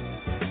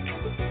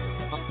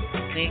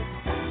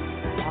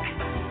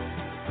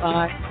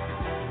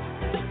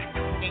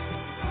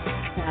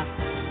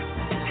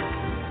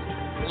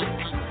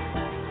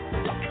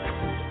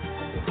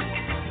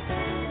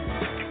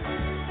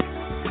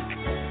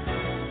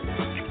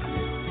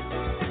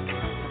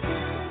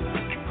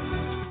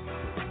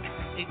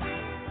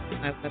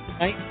 My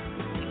website,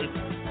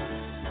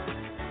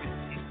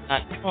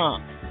 com.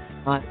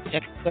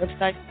 Check the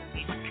website.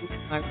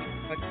 My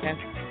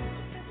podcast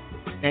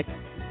next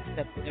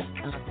week,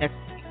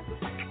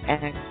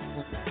 and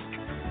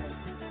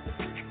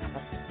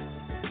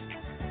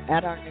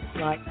at our next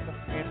live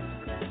program,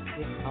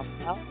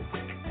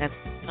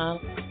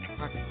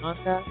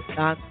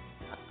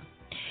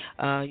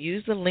 and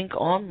use the link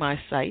on my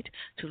site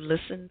to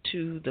listen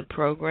to the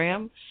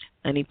program,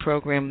 any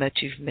program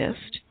that you've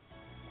missed,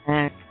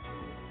 and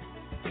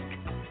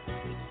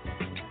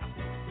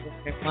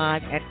live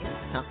at any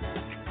time.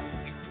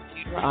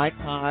 Computer,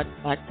 iPod,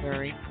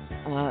 BlackBerry.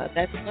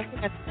 That's nothing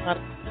that's not a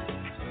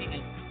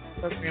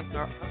programs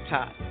are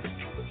archived.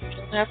 You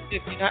don't have to,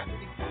 if you're not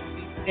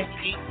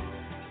dedicated,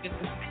 you can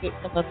listen to it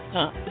some other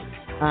time.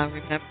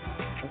 Remember,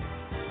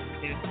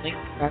 there's links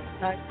to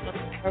advertise on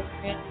the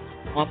program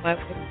on my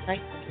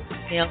website.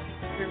 Email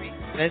queries,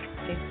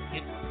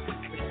 resumes,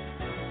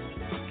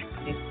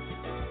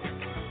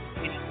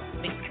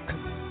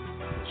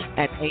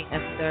 at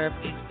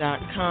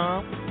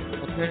amtherapies.com.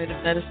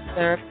 Alternative medicine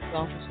therapy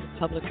offers for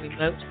public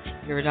remote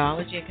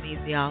iridology and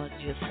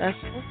kinesiology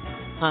assessment,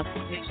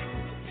 consultation,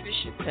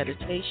 nutrition,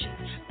 meditation,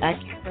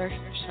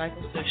 acupressure,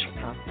 psychosocial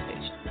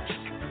consultation.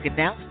 You can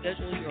now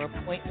schedule your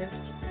appointments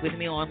with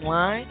me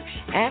online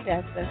and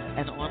access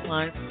an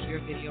online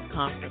secure video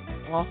conference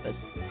office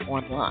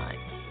online.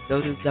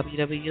 Go to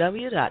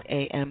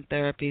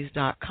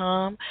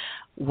www.amtherapies.com.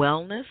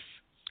 Wellness,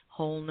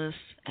 Wholeness,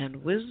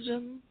 and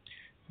Wisdom.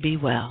 Be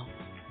well.